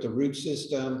canopy with the root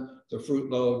system, the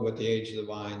fruit load with the age of the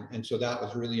vine. And so that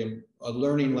was really a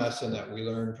learning lesson that we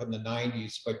learned from the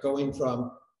 90s. But going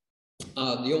from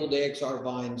the old AXR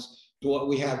vines to what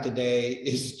we have today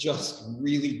is just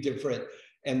really different.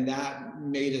 And that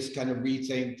made us kind of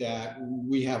rethink that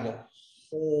we have a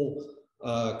whole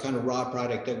kind of raw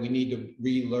product that we need to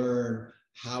relearn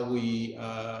how we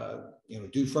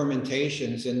do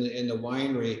fermentations in the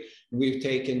winery. We've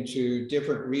taken to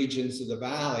different regions of the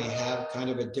Valley, have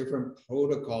kind of a different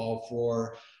protocol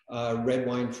for red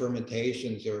wine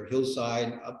fermentations. Our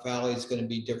hillside up Valley is going to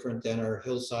be different than our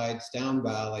hillsides down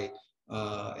Valley.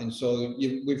 And so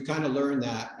we've kind of learned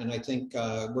that. And I think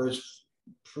whereas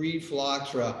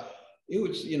pre-phylloxera, it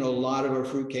was, a lot of our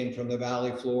fruit came from the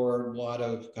valley floor, a lot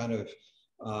of kind of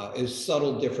is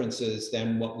subtle differences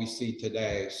than what we see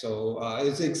today. So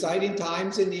it's exciting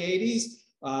times in the 80s,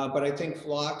 but I think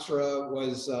phylloxera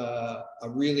was a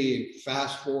really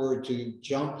fast forward to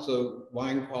jump the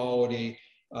wine quality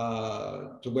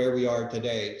to where we are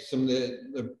today. Some of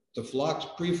the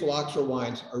pre-phylloxera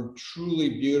wines are truly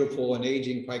beautiful and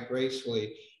aging quite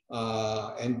gracefully.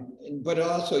 But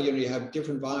also, you have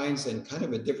different vines and kind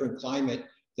of a different climate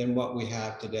than what we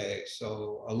have today.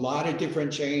 So a lot of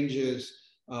different changes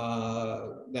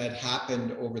that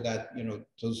happened over that,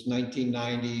 those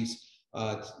 1990s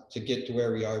to get to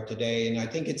where we are today. And I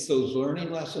think it's those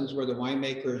learning lessons where the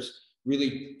winemakers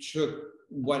really took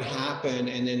what happened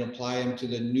and then apply them to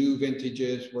the new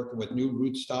vintages, working with new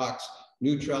rootstocks,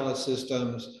 new trellis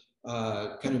systems,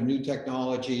 kind of new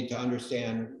technology to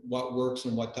understand what works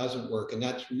and what doesn't work. And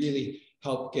that's really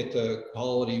helped get the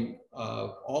quality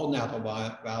of all Napa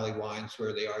Valley wines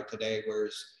where they are today,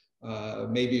 whereas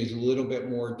maybe it's a little bit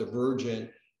more divergent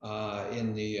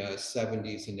in the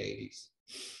 70s and 80s.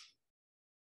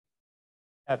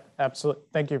 Absolutely.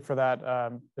 Thank you for that.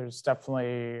 There's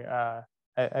definitely,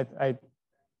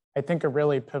 I think, a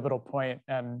really pivotal point,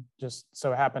 and just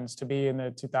so happens to be in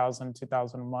the 2000,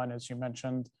 2001, as you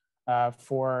mentioned,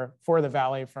 for the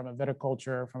Valley from a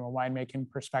viticulture, from a winemaking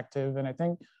perspective. And I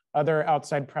think other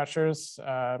outside pressures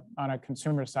on a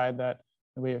consumer side that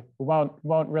we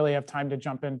won't really have time to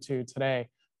jump into today.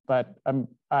 But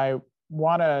I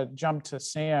want to jump to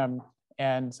Sam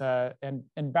and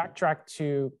backtrack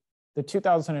to the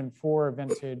 2004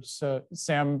 vintage. So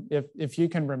Sam, if you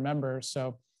can remember,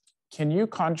 so can you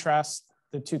contrast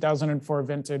the 2004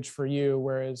 vintage for you,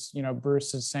 whereas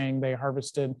Bruce is saying they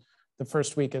harvested the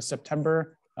first week of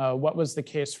September? What was the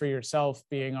case for yourself,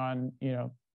 being on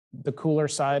the cooler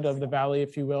side of the valley,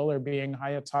 if you will, or being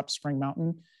high atop Spring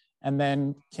Mountain? And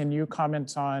then can you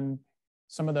comment on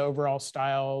some of the overall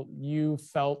style you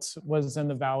felt was in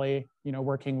the valley,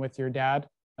 working with your dad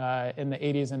in the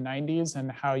 80s and 90s,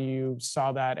 and how you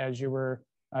saw that as you were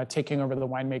taking over the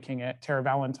winemaking at Terra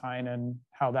Valentine and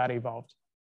how that evolved?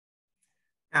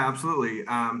 Yeah, absolutely.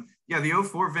 Yeah, the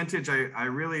 04 vintage, I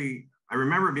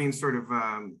remember being sort of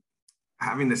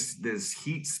having this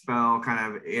heat spell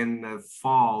kind of in the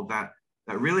fall that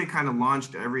really kind of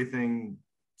launched everything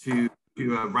to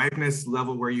a ripeness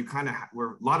level where where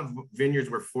a lot of vineyards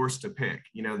were forced to pick.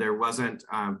 There wasn't,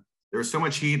 there was so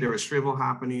much heat, there was shrivel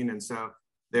happening. And so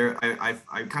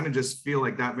I kind of just feel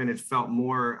like that vintage felt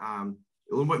more,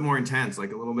 a little bit more intense,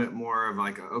 like a little bit more of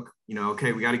like,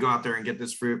 okay, we got to go out there and get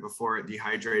this fruit before it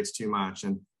dehydrates too much.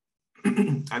 And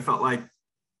I felt like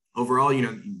overall,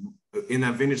 in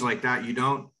that vintage like that, you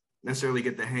don't necessarily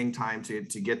get the hang time to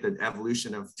get the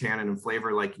evolution of tannin and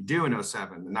flavor like you do in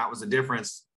 07. And that was the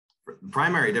difference,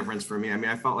 primary difference for me. I mean,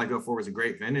 I felt like 04 was a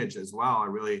great vintage as well. I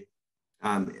really,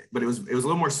 but it was a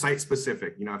little more site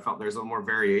specific. I felt there's a little more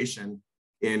variation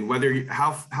in whether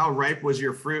how ripe was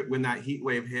your fruit when that heat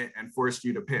wave hit and forced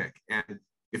you to pick. And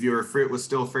if your fruit was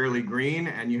still fairly green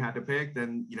and you had to pick,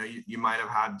 then you might have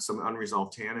had some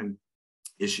unresolved tannin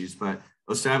issues. But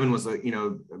 07 was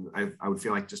I would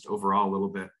feel like just overall a little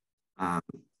bit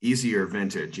easier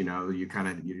vintage.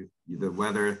 The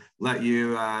weather let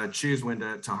you choose when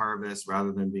to harvest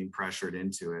rather than being pressured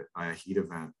into it by a heat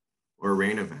event or a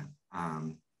rain event.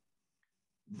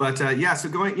 Yeah, so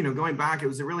going back, it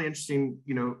was a really interesting,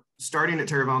 starting at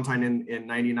Terra Valentine in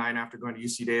 99 after going to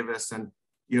UC Davis and,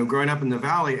 growing up in the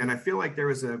Valley. And I feel like there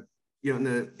was in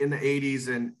the 80s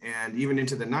and even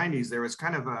into the 90s, there was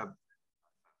kind of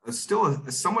still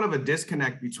somewhat of a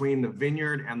disconnect between the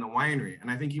vineyard and the winery. And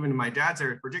I think even in my dad's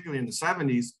era, particularly in the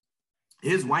 70s,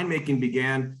 his winemaking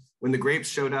began when the grapes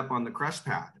showed up on the crush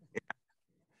pad.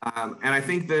 And I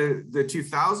think the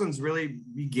 2000s really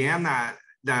began that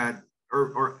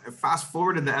or fast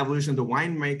forwarded the evolution of the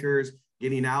winemakers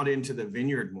getting out into the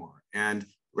vineyard more. And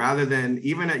rather than,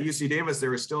 even at UC Davis, there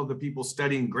were still the people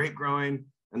studying grape growing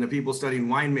and the people studying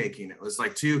winemaking. It was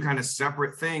like two kind of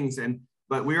separate things.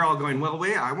 But we were all going, well,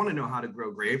 wait, I want to know how to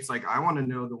grow grapes. Like, I want to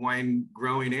know the wine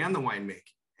growing and the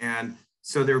winemaking. And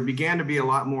so there began to be a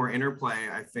lot more interplay,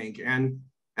 I think. And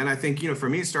I think, for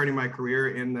me, starting my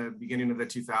career in the beginning of the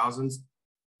 2000s,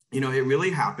 it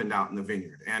really happened out in the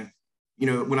vineyard. And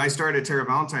when I started at Terra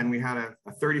Valentine, we had a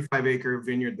 35-acre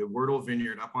vineyard, the Wordle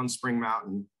Vineyard up on Spring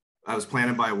Mountain. I was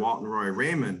planted by Walt and Roy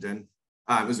Raymond. And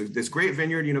it was this great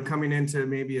vineyard, coming into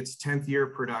maybe its 10th year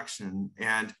of production.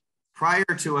 And prior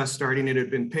to us starting, it had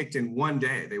been picked in one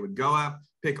day. They would go up,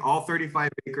 pick all 35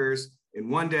 acres in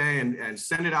one day and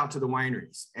send it out to the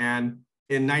wineries. And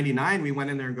in 99, we went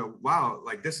in there and go, wow,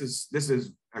 like this is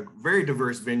a very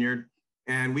diverse vineyard.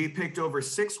 And we picked over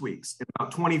 6 weeks,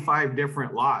 about 25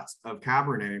 different lots of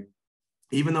Cabernet.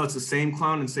 Even though it's the same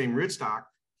clone and same rootstock,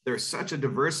 there's such a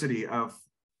diversity of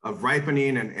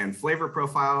ripening and flavor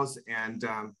profiles. And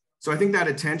so I think that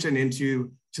attention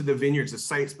to the vineyards, the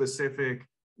site-specific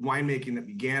winemaking that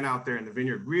began out there in the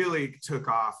vineyard really took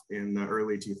off in the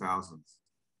early 2000s.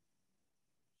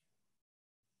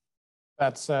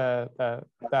 That's a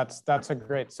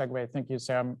great segue. Thank you,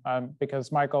 Sam.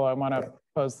 Because Michael, I want to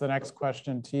pose the next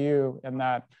question to you, in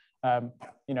that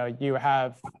You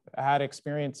have had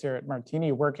experience here at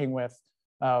Martini working with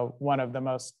one of the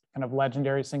most kind of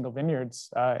legendary single vineyards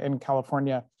in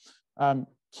California.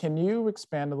 Can you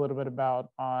expand a little bit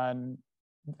on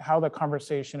how the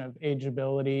conversation of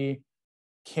ageability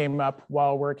came up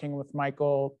while working with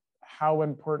Michael? How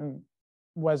important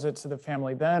was it to the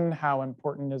family then? How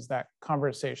important is that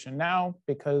conversation now?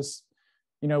 Because,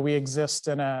 we exist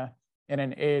in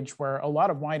an age where a lot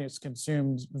of wine is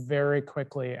consumed very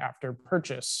quickly after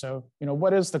purchase. So,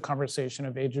 what is the conversation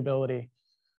of ageability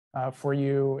for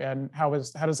you, and how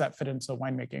does that fit into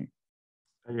winemaking?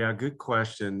 Yeah, good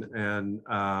question. And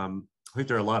I think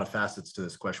there are a lot of facets to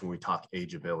this question when we talk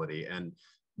ageability. And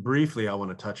briefly, I want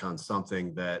to touch on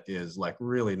something that is like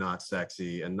really not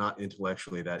sexy and not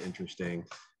intellectually that interesting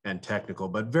and technical,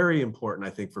 but very important, I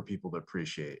think, for people to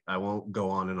appreciate. I won't go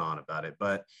on and on about it,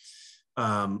 but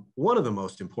one of the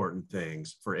most important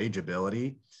things for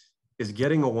ageability is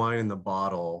getting a wine in the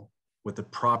bottle with the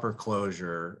proper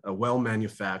closure, a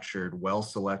well-manufactured,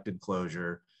 well-selected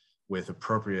closure with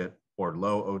appropriate or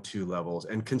low O2 levels,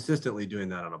 and consistently doing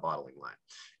that on a bottling line.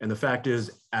 And the fact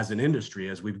is, as an industry,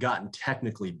 as we've gotten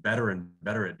technically better and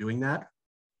better at doing that,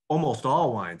 almost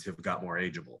all wines have got more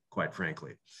ageable, quite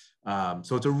frankly.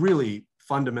 So it's a really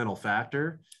fundamental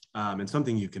factor and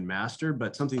something you can master,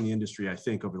 but something the industry, I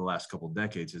think, over the last couple of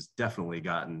decades has definitely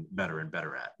gotten better and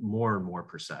better at, more and more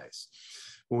precise.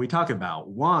 When we talk about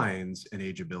wines and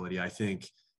ageability, I think,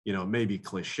 maybe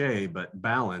cliche, but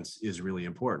balance is really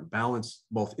important. Balance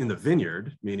both in the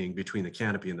vineyard, meaning between the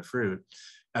canopy and the fruit,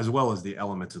 as well as the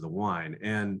elements of the wine.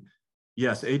 And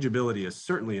yes, ageability is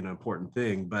certainly an important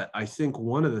thing, but I think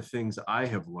one of the things I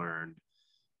have learned,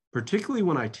 particularly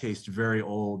when I taste very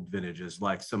old vintages,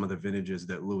 like some of the vintages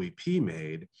that Louis P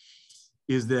made,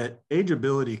 is that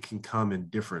ageability can come in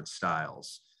different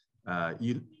styles.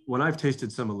 When I've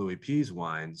tasted some of Louis P's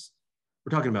wines,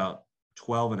 we're talking about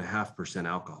 12.5%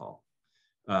 alcohol.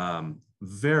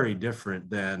 Very different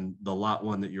than the lot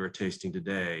one that you're tasting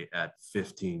today at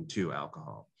 15.2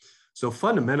 alcohol. So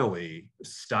fundamentally,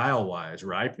 style-wise,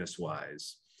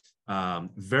 ripeness-wise,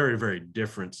 very, very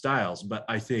different styles, but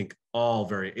I think all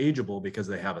very ageable because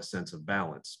they have a sense of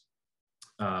balance.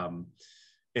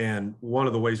 And one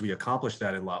of the ways we accomplish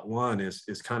that in lot one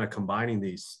is kind of combining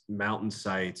these mountain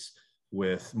sites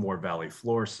with more valley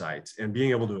floor sites and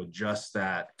being able to adjust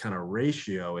that kind of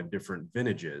ratio in different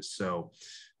vintages. So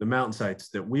the mountain sites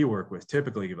that we work with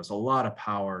typically give us a lot of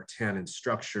power, tannin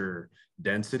structure,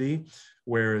 density,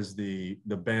 whereas the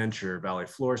bench or valley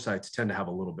floor sites tend to have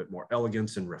a little bit more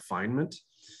elegance and refinement.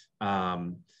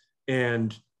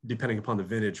 And depending upon the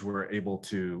vintage, we're able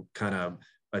to kind of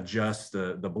adjust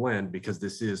the blend because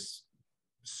this is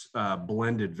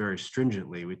blended very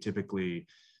stringently. We typically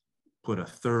put a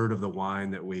third of the wine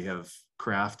that we have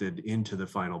crafted into the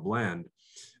final blend.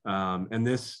 And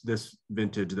this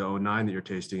vintage, the 09 that you're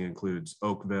tasting, includes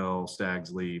Oakville,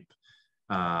 Stag's Leap,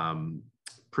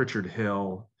 Pritchard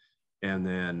Hill, and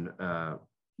then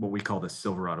what we call the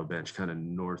Silverado Bench, kind of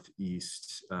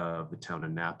northeast of the town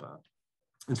of Napa.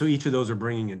 And so each of those are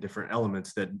bringing in different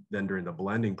elements that then during the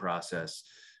blending process,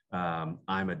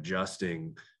 I'm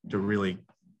adjusting to really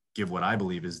give what I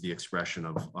believe is the expression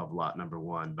of lot number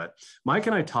one. But Mike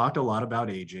and I talked a lot about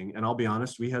aging, and I'll be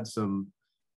honest, we had some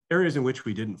areas in which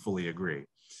we didn't fully agree.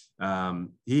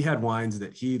 He had wines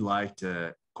that he liked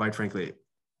to, quite frankly,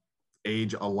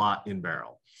 age a lot in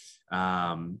barrel.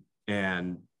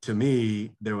 And to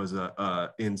me, there was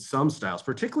in some styles,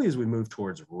 particularly as we move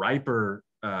towards riper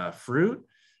fruit,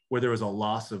 where there was a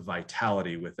loss of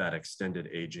vitality with that extended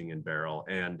aging in barrel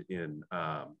and in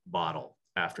bottle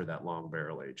after that long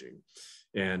barrel aging.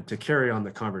 And to carry on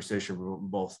the conversation with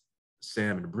both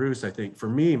Sam and Bruce, I think for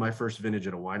me, my first vintage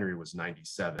at a winery was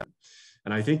 97.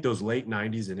 And I think those late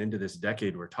 90s and into this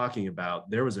decade we're talking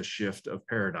about, there was a shift of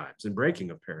paradigms and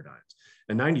breaking of paradigms.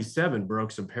 And 97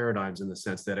 broke some paradigms in the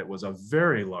sense that it was a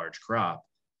very large crop,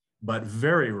 but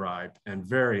very ripe and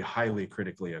very highly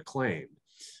critically acclaimed.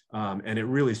 And it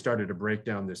really started to break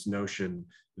down this notion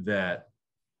that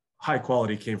high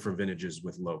quality came from vintages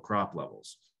with low crop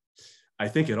levels. I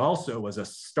think it also was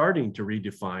starting to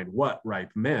redefine what ripe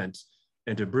meant.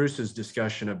 And to Bruce's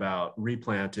discussion about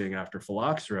replanting after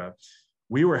phylloxera,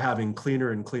 we were having cleaner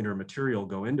and cleaner material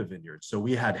go into vineyards. So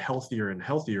we had healthier and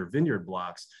healthier vineyard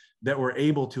blocks that were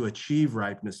able to achieve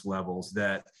ripeness levels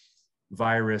that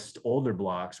virused older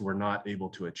blocks were not able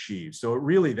to achieve. So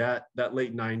really that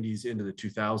late 90s into the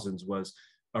 2000s was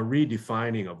a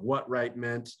redefining of what ripe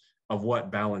meant, of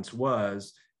what balance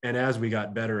was. And as we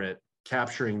got better at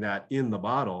capturing that in the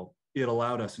bottle, it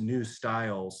allowed us new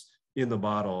styles in the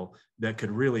bottle that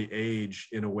could really age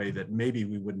in a way that maybe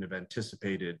we wouldn't have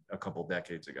anticipated a couple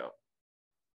decades ago.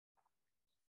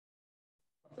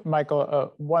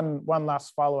 Michael, one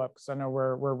last follow-up, because I know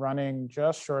we're running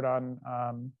just short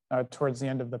on towards the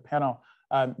end of the panel.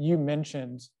 You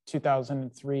mentioned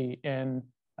 2003 in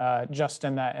just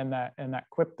in that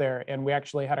quip there, and we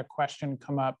actually had a question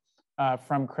come up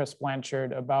from Chris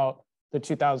Blanchard about the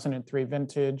 2003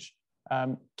 vintage.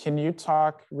 Can you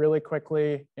talk really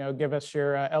quickly, give us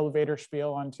your elevator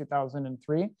spiel on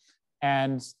 2003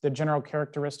 and the general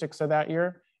characteristics of that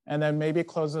year, and then maybe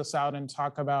close us out and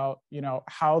talk about,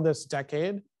 how this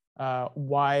decade,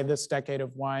 why this decade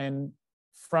of wine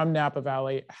from Napa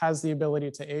Valley has the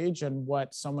ability to age, and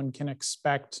what someone can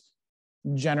expect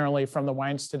generally from the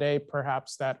wines today,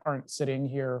 perhaps that aren't sitting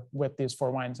here with these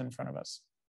 4 wines in front of us.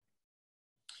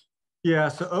 Yeah,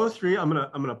 so 03, I'm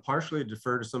gonna partially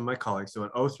defer to some of my colleagues. So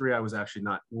in 03, I was actually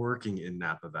not working in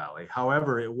Napa Valley.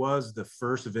 However, it was the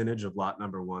first vintage of lot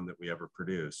number 1 that we ever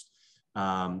produced.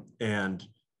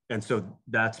 And so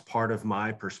that's part of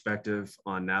my perspective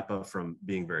on Napa from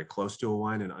being very close to a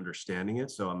wine and understanding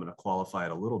it. So I'm going to qualify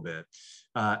it a little bit.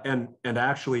 And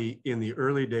actually, in the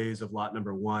early days of lot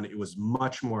number 1, it was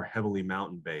much more heavily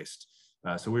mountain based.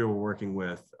 So we were working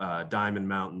with Diamond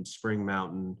Mountain, Spring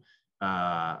Mountain,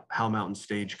 Howell Mountain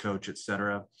Stagecoach, et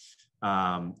cetera.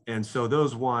 And so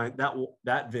those wine,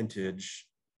 that vintage,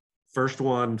 first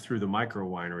one through the micro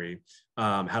winery,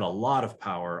 had a lot of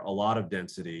power, a lot of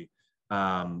density.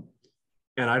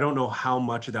 And I don't know how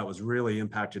much of that was really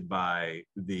impacted by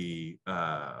the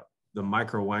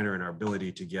micro winery and our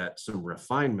ability to get some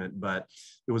refinement, but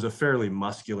it was a fairly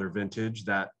muscular vintage,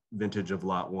 that vintage of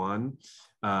lot 1,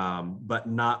 but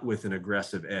not with an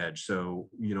aggressive edge. So,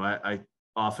 I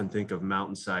often think of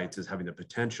mountain sites as having the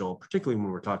potential, particularly when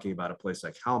we're talking about a place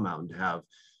like Howell Mountain, to have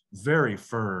very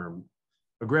firm,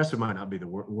 aggressive might not be the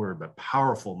word, but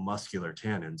powerful muscular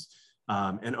tannins.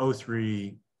 And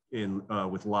 03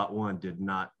 with lot 1 did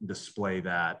not display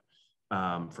that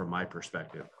from my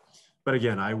perspective. But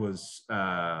again, I was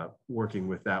working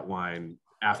with that wine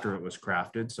after it was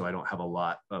crafted, so I don't have a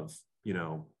lot of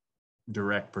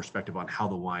direct perspective on how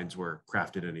the wines were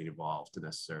crafted and evolved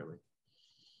necessarily.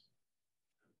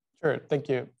 Sure, thank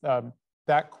you.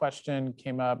 That question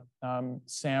came up,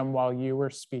 Sam, while you were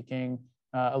speaking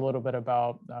a little bit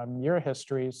about your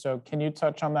history. So can you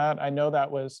touch on that? I know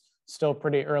that was still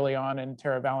pretty early on in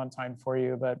Terra Valentine for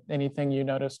you, but anything you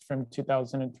noticed from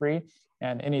 2003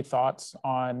 and any thoughts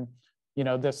on,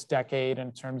 this decade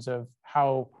in terms of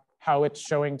how it's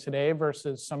showing today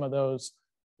versus some of those,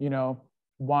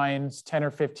 wines 10 or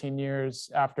 15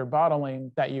 years after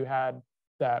bottling that you had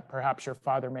that perhaps your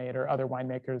father made or other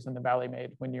winemakers in the Valley made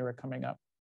when you were coming up?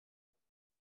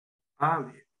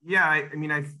 Yeah,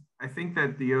 I think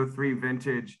that the 03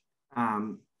 vintage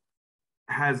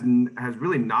has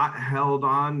really not held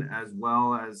on as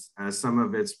well as some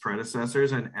of its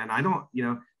predecessors, and I don't,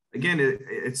 again,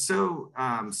 it's so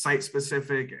site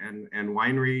specific and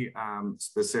winery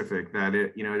specific that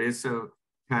it is so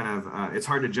kind of it's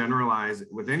hard to generalize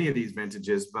with any of these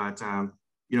vintages. But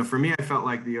for me, I felt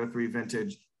like the 03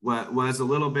 vintage was a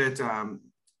little bit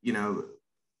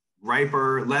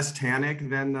riper, less tannic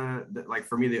than the like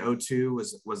for me the 02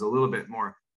 was a little bit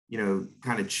more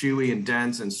kind of chewy and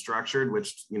dense and structured,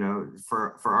 which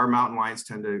for our mountain wines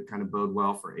tend to kind of bode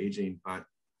well for aging. But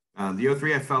the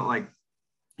 03 I felt like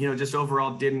just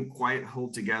overall didn't quite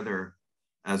hold together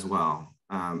as well,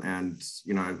 and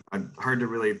hard to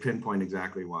really pinpoint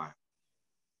exactly why.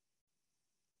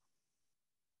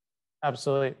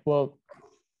 Absolutely. Well,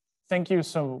 thank you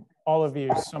all of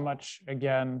you so much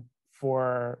again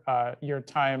for your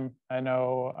time. I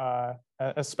know,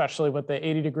 especially with the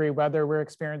 80-degree weather we're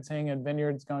experiencing and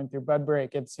vineyards going through bud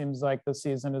break, it seems like the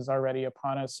season is already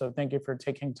upon us. So thank you for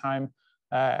taking time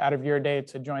out of your day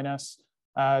to join us.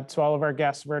 To all of our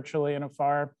guests virtually and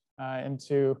afar, and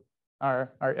to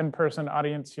our in-person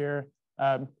audience here,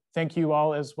 thank you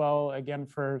all as well again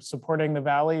for supporting the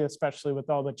Valley, especially with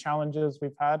all the challenges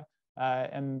we've had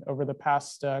and over the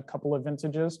past couple of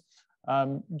vintages.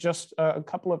 Just a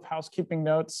couple of housekeeping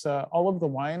notes. All of the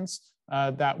wines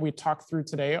that we talked through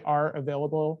today are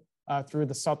available through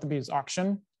the Sotheby's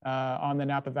auction on the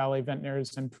Napa Valley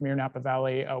Vintners and Premier Napa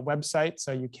Valley website.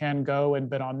 So you can go and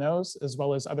bid on those, as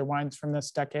well as other wines from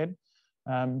this decade.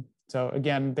 So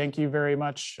again, thank you very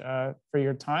much for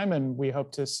your time, and we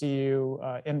hope to see you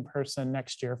in person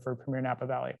next year for Premier Napa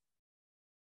Valley.